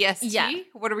 Midnight EST? Yeah.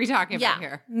 What are we talking about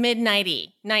here?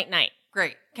 Midnighty. Night.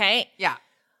 Great. Okay? Yeah.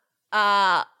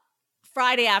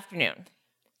 Friday afternoon.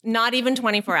 Not even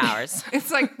 24 hours. It's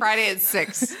like Friday at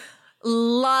 6.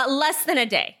 Less than a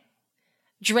day.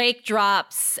 Drake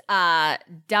drops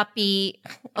Duppy.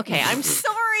 Okay, I'm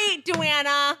sorry,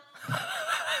 Duana.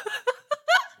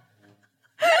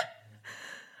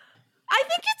 I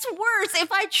think it's worse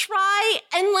if I try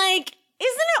and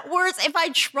isn't it worse if I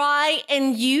try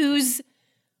and use...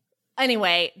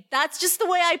 Anyway, that's just the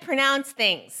way I pronounce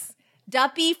things.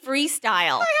 Duppy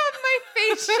freestyle. I have my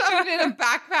face shoved in a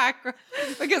backpack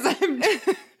because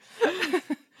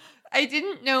I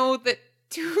didn't know that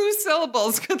 2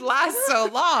 syllables could last so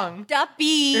long.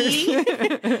 Duppy.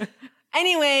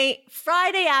 Anyway,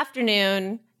 Friday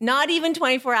afternoon, not even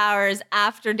 24 hours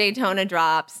after Daytona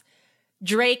drops,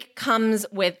 Drake comes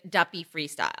with Duppy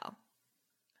freestyle.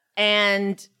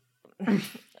 And, okay,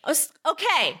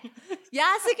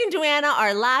 Yasik and Duana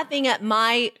are laughing at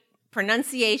my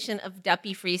pronunciation of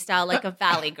Duppy freestyle like a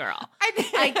Valley girl.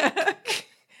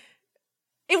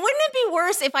 It wouldn't it be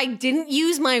worse if I didn't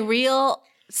use my real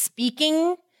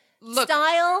speaking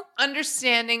style?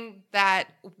 Understanding that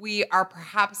we are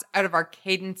perhaps out of our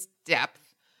cadence depth,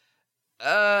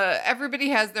 everybody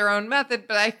has their own method,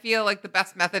 but I feel like the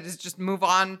best method is just move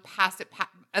on past it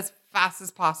as fast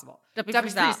as possible. Duppy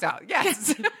freestyle.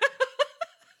 Yes.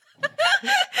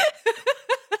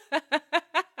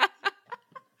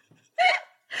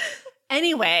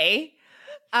 Anyway,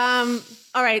 all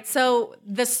right, so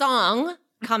the song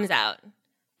comes out.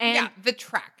 And yeah, the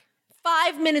track.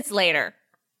 5 minutes later,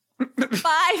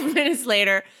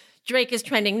 Drake is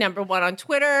trending number 1 on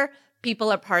Twitter.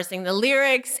 People are parsing the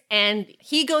lyrics, and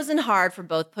he goes in hard for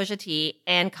both Pusha T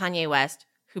and Kanye West,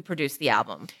 who produced the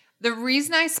album. The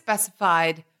reason I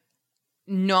specified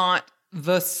not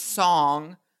the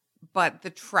song, but the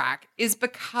track is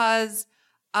because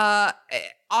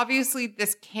obviously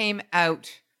this came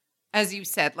out, as you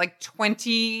said,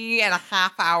 20 and a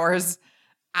half hours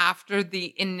after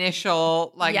the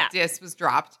initial diss was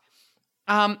dropped.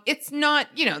 It's not,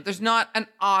 there's not an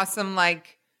awesome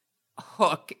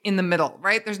hook in the middle,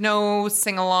 right? There's no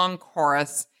sing-along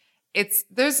chorus.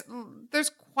 There's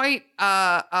quite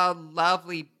a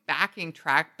lovely backing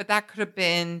track, but that could have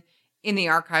been in the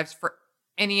archives for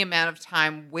any amount of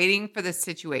time waiting for this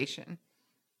situation.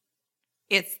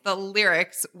 It's the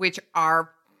lyrics, which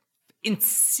are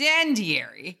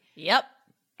incendiary. Yep.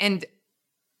 And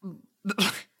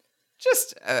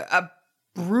just a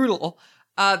brutal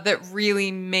that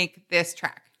really make this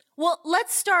track. Well,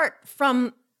 let's start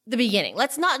from the beginning.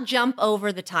 Let's not jump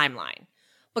over the timeline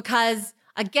because,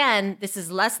 again, this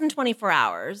is less than 24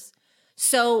 hours.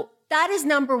 So that is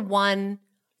number 1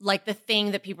 like the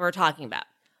thing that people are talking about.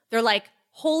 They're like,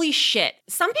 holy shit.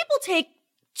 Some people take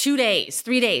 2 days,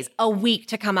 3 days, a week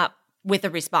to come up with a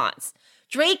response.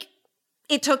 Drake,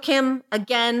 it took him,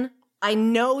 again, I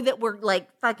know that we're like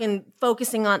fucking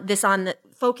focusing on this,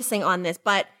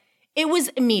 but it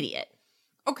immediate. Immediate.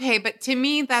 Okay, but to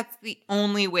me, that's the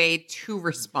only way to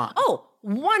respond. Oh,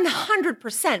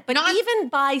 100%. But even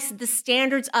by the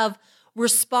standards of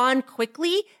respond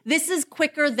quickly, this is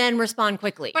quicker than respond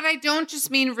quickly. But I don't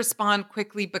just mean respond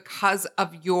quickly because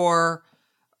of your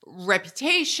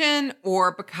reputation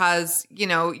or because,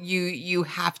 you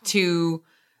have to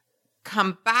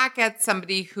come back at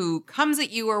somebody who comes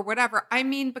at you or whatever. I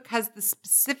mean, because the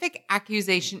specific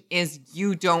accusation is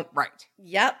you don't write.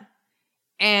 Yep.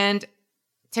 And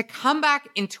to come back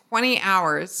in 20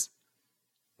 hours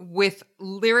with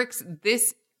lyrics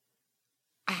this,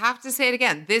 I have to say it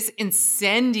again, this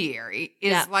incendiary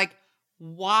is like,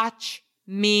 watch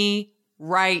me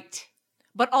write.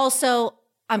 But also,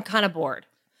 I'm kind of bored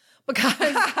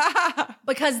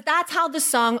because that's how the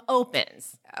song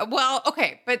opens. Well,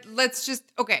 okay, but let's just,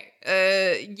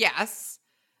 yes.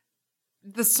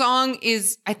 The song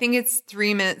is, I think it's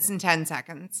 3 minutes and 10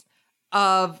 seconds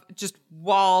of just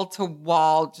wall to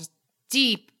wall, just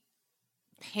deep,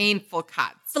 painful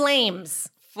cuts. Flames.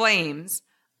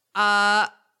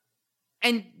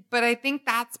 But I think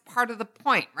that's part of the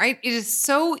point, right? It is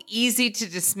so easy to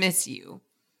dismiss you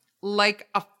like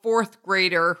a fourth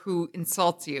grader who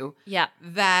insults you. Yeah.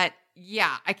 That,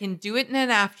 I can do it in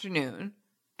an afternoon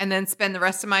and then spend the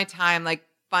rest of my time like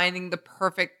finding the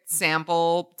perfect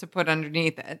sample to put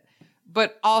underneath it.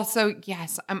 But also,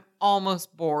 yes, I'm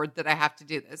almost bored that I have to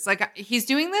do this. Like, he's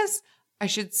doing this, I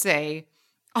should say,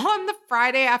 on the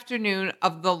Friday afternoon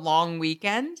of the long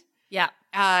weekend. Yeah.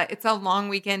 It's a long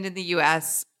weekend in the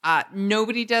U.S.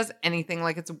 Nobody does anything.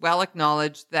 Like, it's well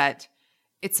acknowledged that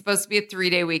it's supposed to be a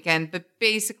 3-day weekend, but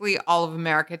basically all of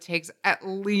America takes at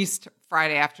least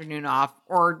Friday afternoon off,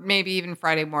 or maybe even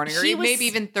Friday morning, or maybe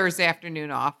even Thursday afternoon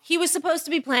off. He was supposed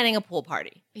to be planning a pool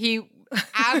party. He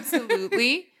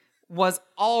absolutely was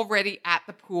already at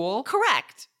the pool.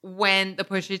 Correct. When the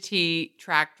Pusha T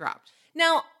track dropped.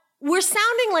 Now, we're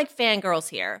sounding like fangirls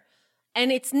here.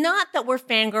 And it's not that we're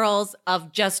fangirls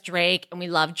of just Drake and we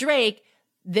love Drake.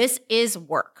 This is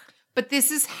work. But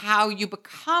this is how you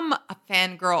become a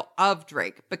fangirl of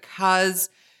Drake, because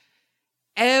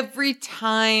every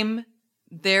time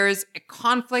there's a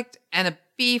conflict and a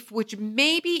beef, which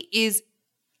maybe is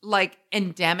like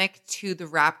endemic to the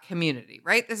rap community,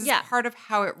 right? This is part of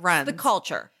how it runs. The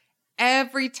culture.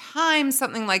 Every time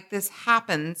something like this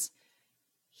happens,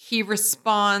 he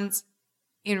responds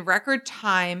in record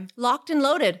time. Locked and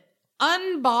loaded.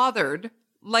 Unbothered,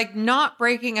 like not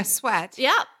breaking a sweat.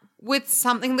 Yep. With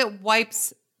something that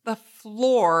wipes the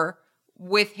floor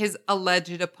with his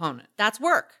alleged opponent. That's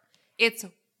work. It's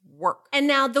work. And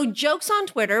now the jokes on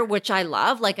Twitter, which I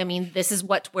love, like, I mean, this is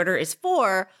what Twitter is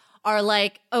for, are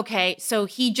like, okay, so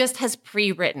he just has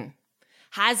pre-written.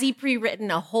 Has he pre-written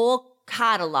a whole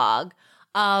catalog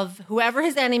of whoever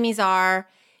his enemies are?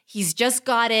 He's just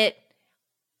got it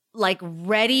like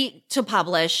ready to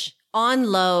publish,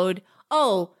 on load.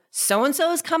 Oh,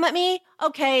 so-and-so has come at me.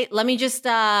 Okay, let me just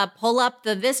pull up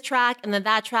this track and then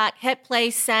that track, hit play,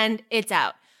 send, it's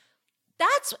out.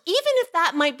 That's, even if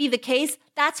that might be the case,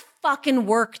 that's fucking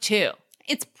work too.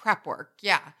 It's prep work,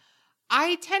 yeah.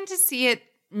 I tend to see it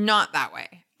not that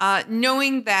way.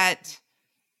 Knowing that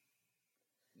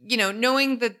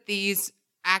these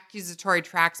accusatory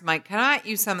tracks might come at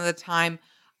you some of the time,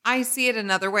 I see it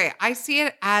another way. I see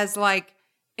it as like,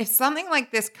 if something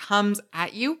like this comes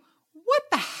at you, what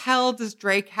the hell does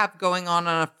Drake have going on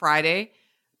a Friday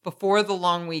before the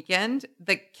long weekend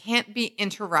that can't be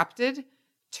interrupted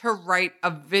to write a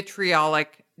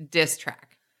vitriolic diss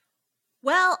track?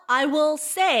 Well, I will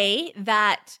say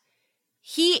that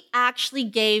he actually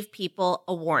gave people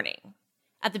a warning.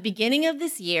 At the beginning of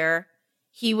this year,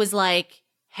 he was like,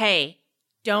 hey,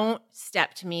 don't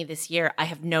step to me this year. I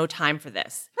have no time for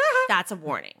this. That's a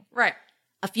warning. Right.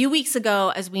 A few weeks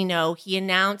ago, as we know, he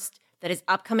announced that his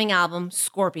upcoming album,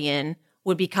 Scorpion,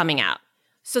 would be coming out.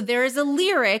 So there is a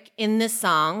lyric in this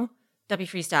song, W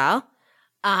Freestyle.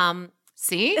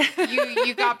 See?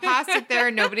 You got past it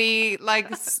there. Nobody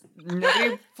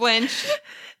flinched.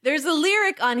 There's a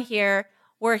lyric on here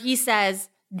where he says,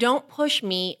 don't push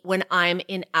me when I'm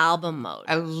in album mode.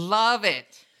 I love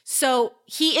it. So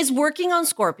he is working on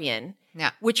Scorpion,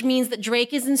 which means that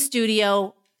Drake is in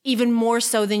studio even more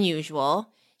so than usual.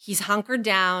 He's hunkered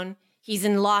down. He's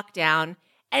in lockdown.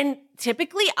 And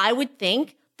typically, I would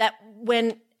think that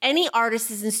when any artist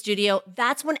is in studio,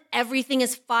 that's when everything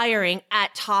is firing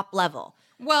at top level.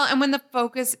 Well, and when the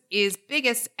focus is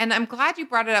biggest, and I'm glad you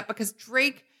brought it up because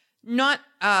Drake,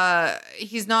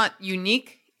 he's not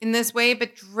unique in this way,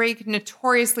 but Drake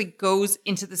notoriously goes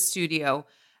into the studio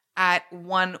at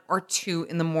 1 or 2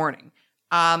 in the morning,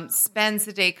 spends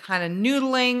the day kind of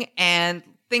noodling and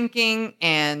thinking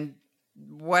and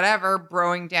whatever,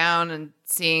 broing down and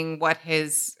seeing what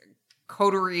his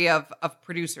coterie of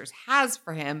producers has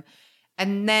for him,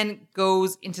 and then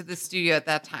goes into the studio at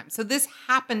that time. So this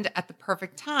happened at the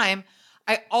perfect time.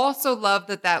 I also love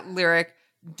that lyric,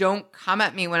 "Don't come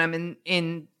at me when I'm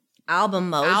in Album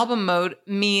mode. album mode,"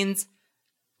 means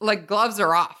like gloves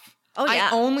are off. Oh, yeah.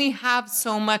 I only have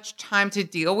so much time to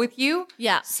deal with you.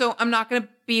 Yeah. So I'm not going to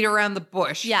beat around the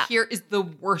bush. Yeah. Here is the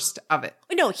worst of it.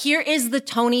 No, here is the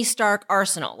Tony Stark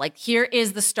arsenal. Like, here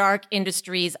is the Stark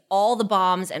Industries, all the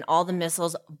bombs and all the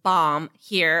missiles, bomb,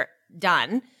 here,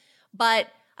 done. But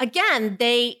again,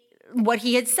 what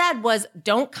he had said was,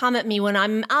 don't come at me when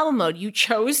I'm in album mode. You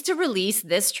chose to release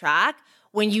this track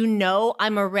when you know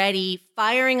I'm already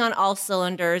firing on all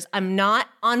cylinders. I'm not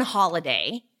on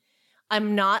holiday.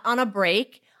 I'm not on a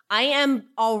break. I am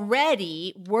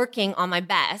already working on my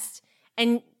best.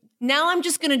 And now I'm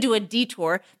just going to do a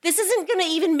detour. This isn't going to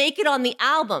even make it on the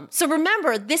album. So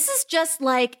remember, this is just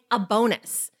like a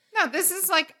bonus. No, this is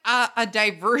like a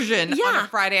diversion on a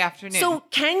Friday afternoon. So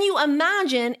can you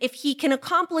imagine if he can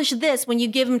accomplish this when you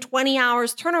give him 20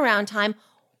 hours turnaround time,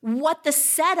 what the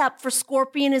setup for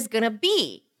Scorpion is going to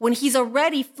be when he's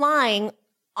already flying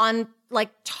on like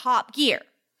top gear?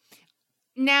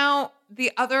 Now,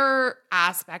 the other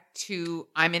aspect to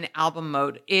I'm in album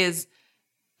mode is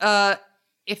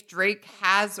if Drake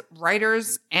has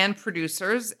writers and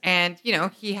producers, and, you know,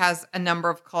 he has a number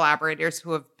of collaborators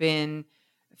who have been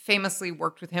famously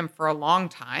worked with him for a long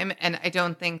time, and I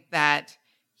don't think that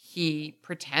he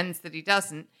pretends that he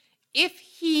doesn't. If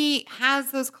he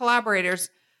has those collaborators,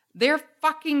 they're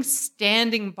fucking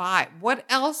standing by. What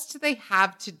else do they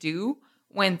have to do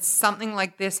when something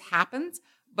like this happens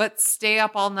but stay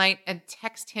up all night and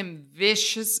text him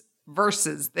vicious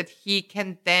verses that he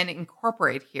can then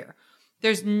incorporate here?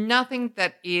 There's nothing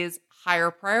that is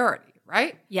higher priority,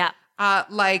 right? Yeah.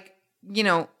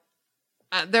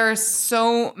 There are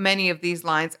so many of these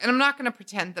lines, and I'm not going to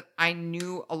pretend that I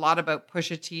knew a lot about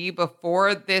Pusha T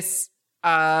before this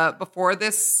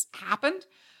happened,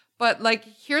 but like,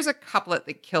 here's a couplet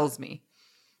that kills me.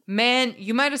 Man,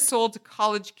 you might have sold to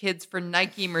college kids for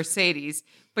Nike Mercedes,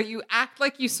 but you act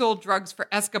like you sold drugs for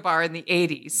Escobar in the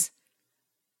 80s.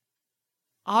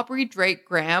 Aubrey Drake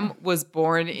Graham was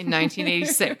born in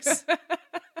 1986.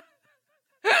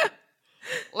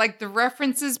 Like, the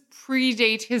references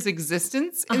predate his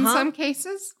existence in some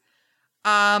cases.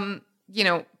 Or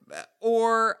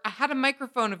I had a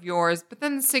microphone of yours, but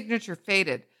then the signature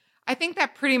faded. I think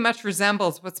that pretty much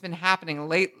resembles what's been happening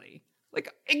lately.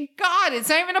 Like, God, it's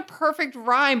not even a perfect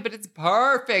rhyme, but it's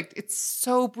perfect. It's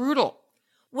so brutal.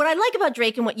 What I like about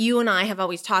Drake and what you and I have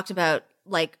always talked about,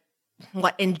 like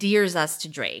what endears us to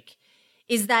Drake,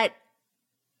 is that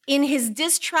in his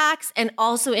diss tracks and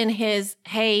also in his,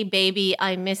 hey, baby,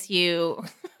 I miss you.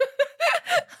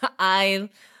 I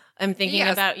am thinking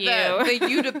about you. The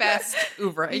you to best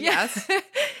oeuvre, yes.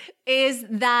 Is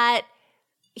that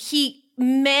he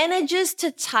manages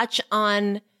to touch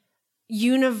on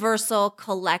universal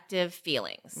collective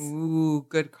feelings. Ooh,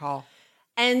 good call.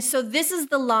 And so this is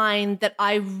the line that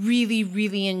I really,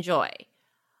 really enjoy.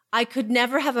 I could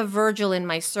never have a Virgil in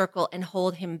my circle and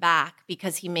hold him back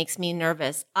because he makes me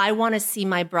nervous. I want to see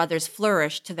my brothers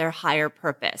flourish to their higher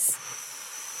purpose.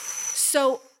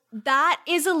 So that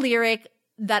is a lyric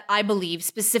that I believe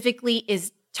specifically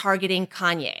is targeting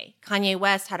Kanye. Kanye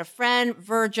West had a friend,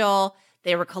 Virgil.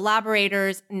 They were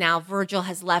collaborators. Now Virgil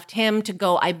has left him to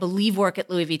go, I believe, work at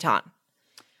Louis Vuitton.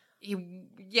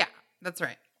 Yeah, that's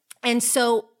right. And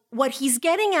so what he's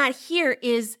getting at here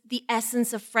is the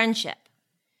essence of friendship.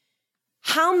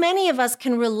 How many of us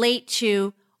can relate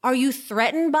to, are you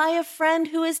threatened by a friend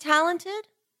who is talented?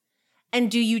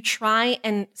 And do you try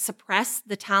and suppress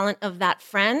the talent of that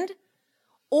friend?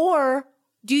 Or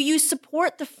do you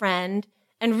support the friend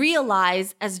and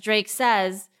realize, as Drake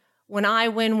says, when I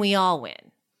win, we all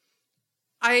win?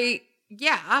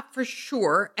 Yeah, for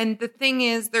sure. And the thing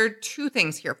is, there are two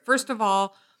things here. First of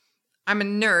all, I'm a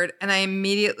nerd, and I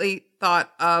immediately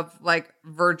thought of like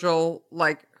Virgil,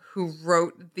 like who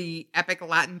wrote the epic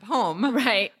Latin poem.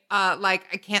 Right.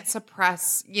 I can't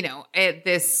suppress,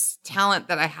 this talent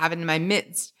that I have in my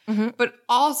midst. Mm-hmm. But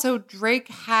also Drake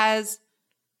has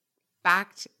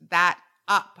backed that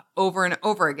up over and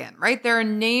over again, right? There are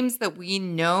names that we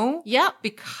know yep.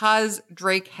 because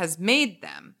Drake has made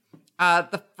them.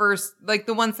 The first, like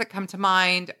the ones that come to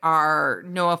mind are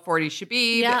Noah 40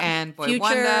 Shabib and Boy Future.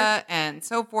 Wonder and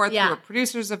so forth, Yeah. who are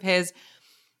producers of his,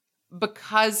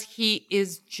 because he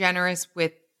is generous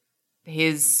with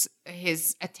his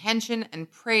attention and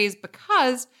praise,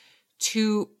 because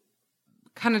to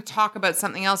kind of talk about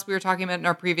something else we were talking about in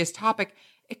our previous topic,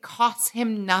 it costs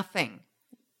him nothing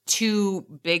to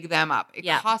big them up. It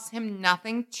costs him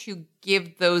nothing to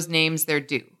give those names their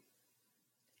due.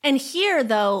 And here,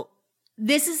 though,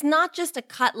 this is not just a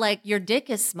cut like your dick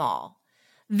is small.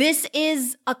 This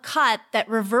is a cut that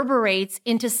reverberates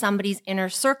into somebody's inner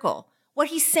circle. What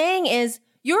he's saying is,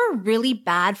 you're a really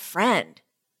bad friend.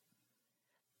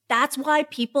 That's why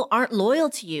people aren't loyal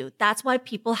to you. That's why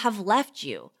people have left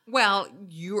you. Well,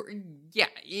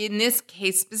 in this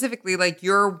case specifically, like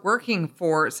you're working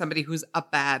for somebody who's a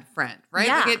bad friend, right?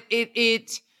 Yeah. Like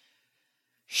it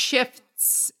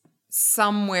shifts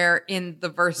somewhere in the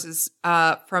verses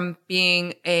from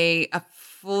being a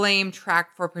flame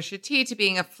track for Pusha T to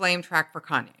being a flame track for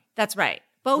Kanye. That's right.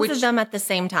 Both Which of them at the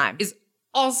same time. Is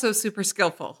also super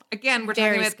skillful. Again, we're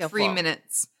Very talking about skillful. 3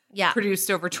 minutes. Yeah. Produced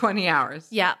over 20 hours.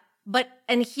 Yeah.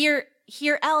 And here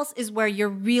else is where you're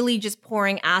really just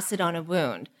pouring acid on a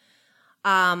wound.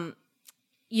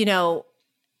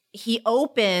 He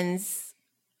opens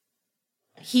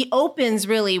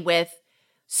really with,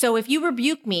 so if you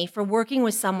rebuke me for working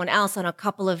with someone else on a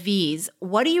couple of V's,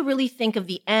 what do you really think of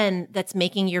the N that's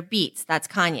making your beats? That's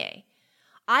Kanye.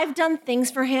 I've done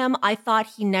things for him I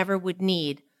thought he never would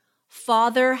need.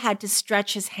 Father had to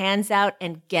stretch his hands out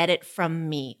and get it from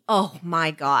me. Oh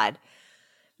my God.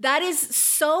 That is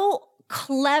so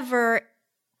clever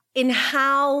in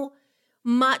how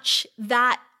much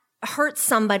that hurts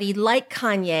somebody like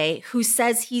Kanye, who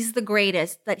says he's the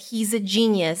greatest, that he's a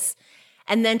genius.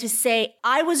 And then to say,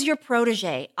 I was your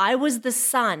protege, I was the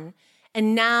son,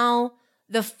 and now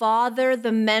the father,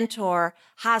 the mentor,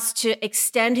 has to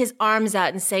extend his arms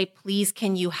out and say, please,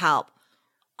 can you help?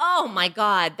 Oh my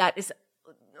God, that is,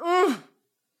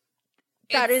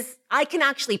 I can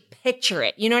actually picture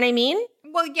it. You know what I mean?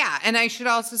 Well, yeah. And I should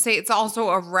also say it's also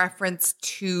a reference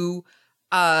to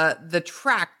the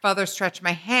track, Father Stretch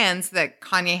My Hands, that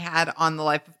Kanye had on The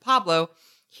Life of Pablo.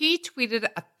 He tweeted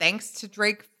a thanks to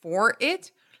Drake for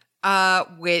it,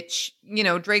 which,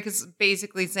 Drake is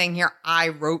basically saying here, I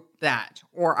wrote that,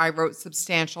 or I wrote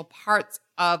substantial parts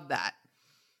of that.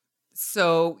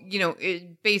 So,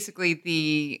 basically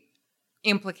the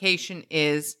implication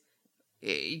is,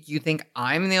 you think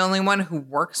I'm the only one who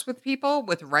works with people,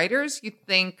 with writers? You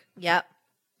think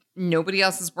nobody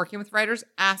else is working with writers?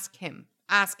 Ask him.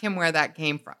 Ask him where that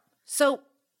came from. So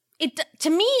to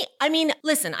me, I mean,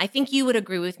 listen, I think you would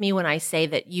agree with me when I say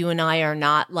that you and I are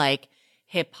not like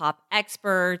hip hop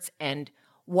experts and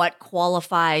what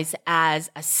qualifies as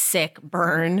a sick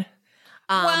burn.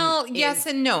 Yes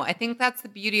and no. I think that's the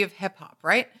beauty of hip hop,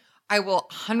 right? I will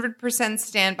 100%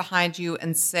 stand behind you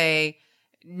and say,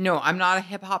 no, I'm not a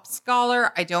hip hop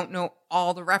scholar. I don't know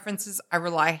all the references. I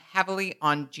rely heavily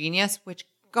on Genius, which,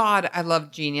 God, I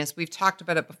love Genius. We've talked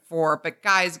about it before, but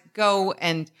guys, go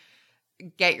and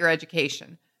get your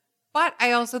education. But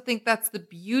I also think that's the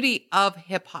beauty of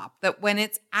hip hop, that when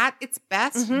it's at its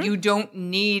best, you don't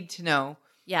need to know.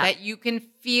 That you can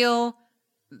feel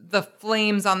the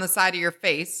flames on the side of your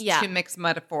face, to mix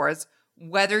metaphors,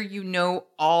 whether you know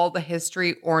all the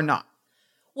history or not.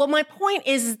 Well, my point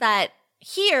is that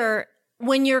here,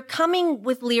 when you're coming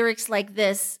with lyrics like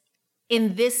this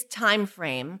in this time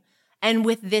frame and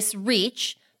with this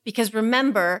reach, because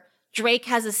remember, Drake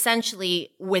has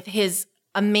essentially, with his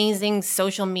amazing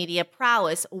social media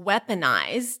prowess,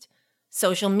 weaponized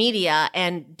social media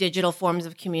and digital forms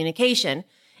of communication.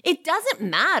 It doesn't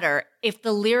matter if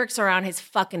the lyrics are on his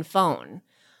fucking phone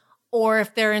or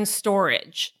if they're in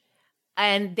storage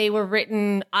and they were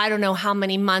written, I don't know how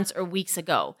many months or weeks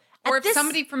ago. Or if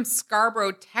somebody from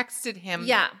Scarborough texted him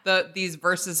these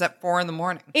verses at 4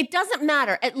 a.m. It doesn't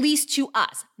matter, at least to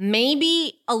us.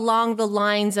 Maybe along the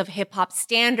lines of hip hop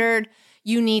standard,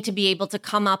 you need to be able to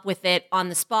come up with it on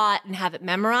the spot and have it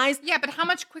memorized. Yeah, but how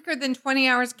much quicker than 20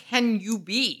 hours can you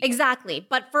be? Exactly.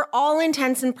 But for all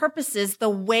intents and purposes,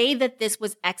 the way that this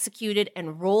was executed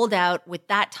and rolled out with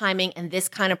that timing and this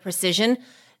kind of precision,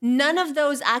 none of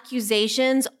those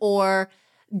accusations or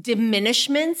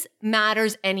diminishments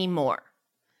matters anymore.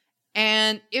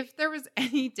 And if there was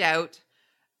any doubt,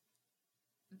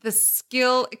 the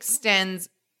skill extends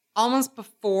almost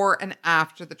before and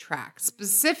after the track.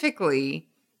 Specifically,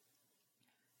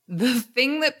 the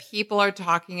thing that people are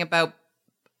talking about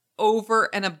over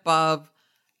and above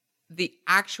the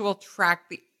actual track,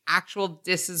 the actual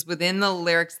disses within the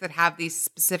lyrics that have these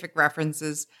specific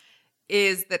references,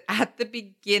 is that at the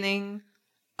beginning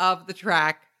of the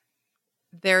track,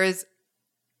 there is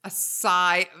a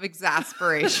sigh of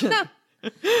exasperation.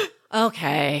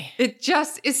 Okay. It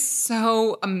just is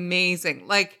so amazing.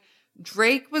 Like,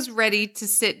 Drake was ready to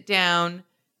sit down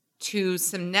to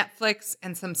some Netflix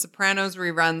and some Sopranos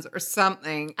reruns or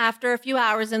something. After a few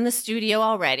hours in the studio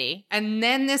already. And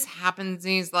then this happens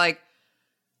and he's like,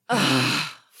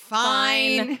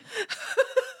 fine.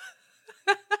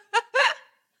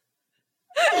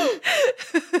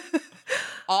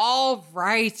 All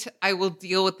right, I will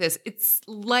deal with this. It's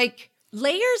like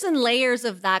layers and layers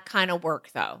of that kind of work,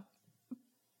 though.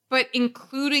 But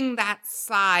including that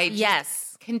side,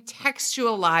 yes,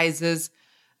 contextualizes,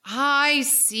 I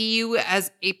see you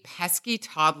as a pesky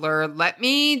toddler. Let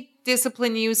me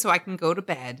discipline you so I can go to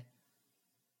bed.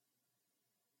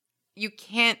 You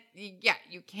can't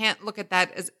look at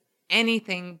that as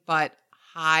anything but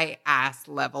high-ass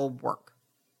level work.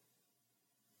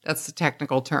 That's the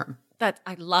technical term.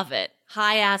 I love it.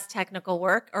 High-ass technical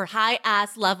work or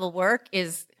high-ass level work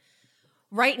is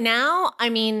right now, I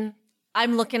mean,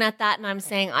 I'm looking at that and I'm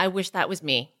saying, I wish that was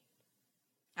me.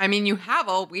 I mean, you have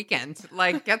all weekend.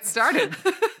 Like, get started.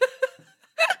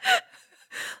 Let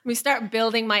me start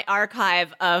building my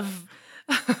archive of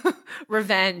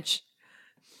revenge.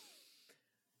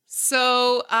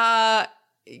 So,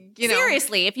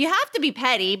 seriously, if you have to be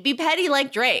petty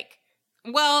like Drake.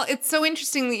 Well, it's so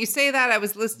interesting that you say that. I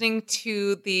was listening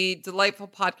to the delightful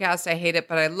podcast, I Hate It,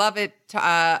 But I Love It,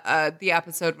 the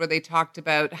episode where they talked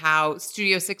about how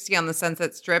Studio 60 on the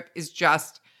Sunset Strip is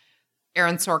just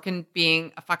Aaron Sorkin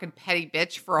being a fucking petty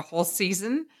bitch for a whole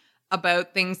season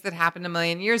about things that happened a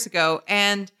million years ago.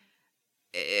 And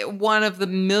one of the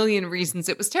million reasons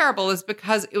it was terrible is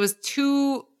because it was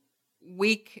too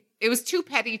weak. It was too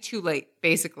petty, too late,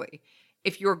 basically.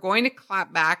 If you were going to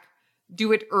clap back,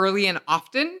 do it early and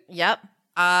often. Yep.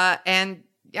 And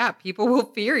yeah, people will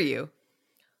fear you.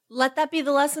 Let that be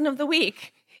the lesson of the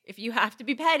week. If you have to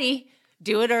be petty,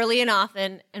 do it early and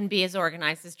often and be as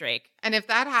organized as Drake. And if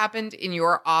that happened in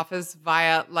your office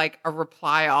via like a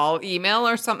reply all email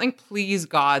or something, please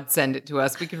God, send it to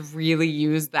us. We could really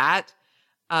use that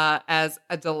as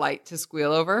a delight to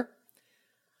squeal over.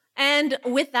 And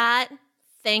with that,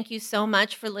 thank you so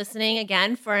much for listening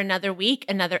again for another week,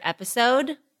 another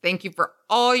episode. Thank you for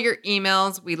all your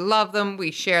emails. We love them.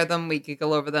 We share them. We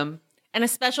giggle over them. And a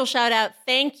special shout out,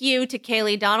 thank you to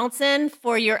Kaylee Donaldson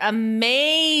for your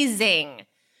amazing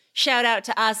shout out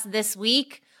to us this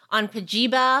week on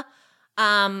Pajiba.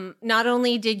 Not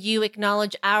only did you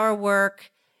acknowledge our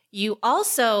work, you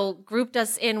also grouped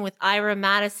us in with Ira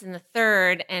Madison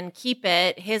III and Keep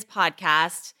It, his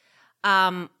podcast,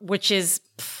 which is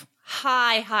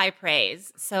high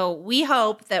praise. So we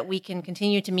hope that we can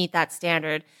continue to meet that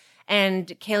standard. And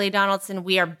Kaylee Donaldson,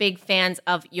 we are big fans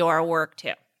of your work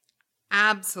too.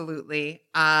 Absolutely.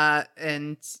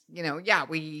 And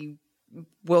we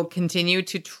will continue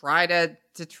to try to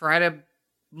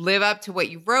live up to what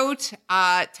you wrote.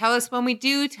 Tell us when we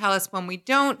do, tell us when we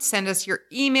don't. Send us your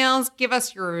emails, give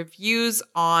us your reviews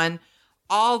on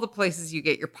all the places you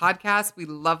get your podcasts. We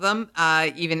love them.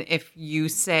 Even if you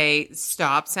say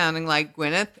stop sounding like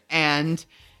Gwyneth and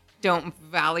don't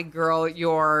Valley Girl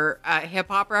your hip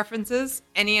hop references,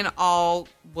 any and all,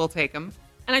 we'll take them.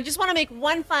 And I just want to make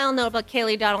one final note about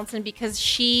Kaylee Donaldson because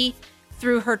she,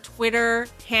 through her Twitter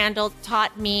handle,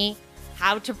 taught me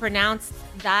how to pronounce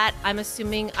that, I'm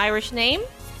assuming, Irish name.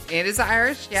 It is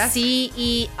Irish, yes.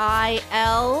 Ceil.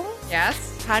 Yes.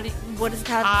 What is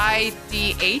that?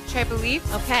 IDH, I believe.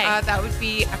 Okay. That would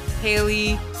be a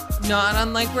Kaylee, not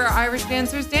unlike where Irish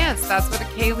dancers dance. That's what a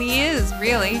Kaylee is,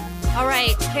 really. All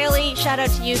right. Kaylee, shout out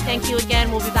to you. Thank you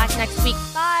again. We'll be back next week.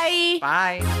 Bye.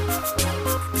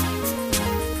 Bye.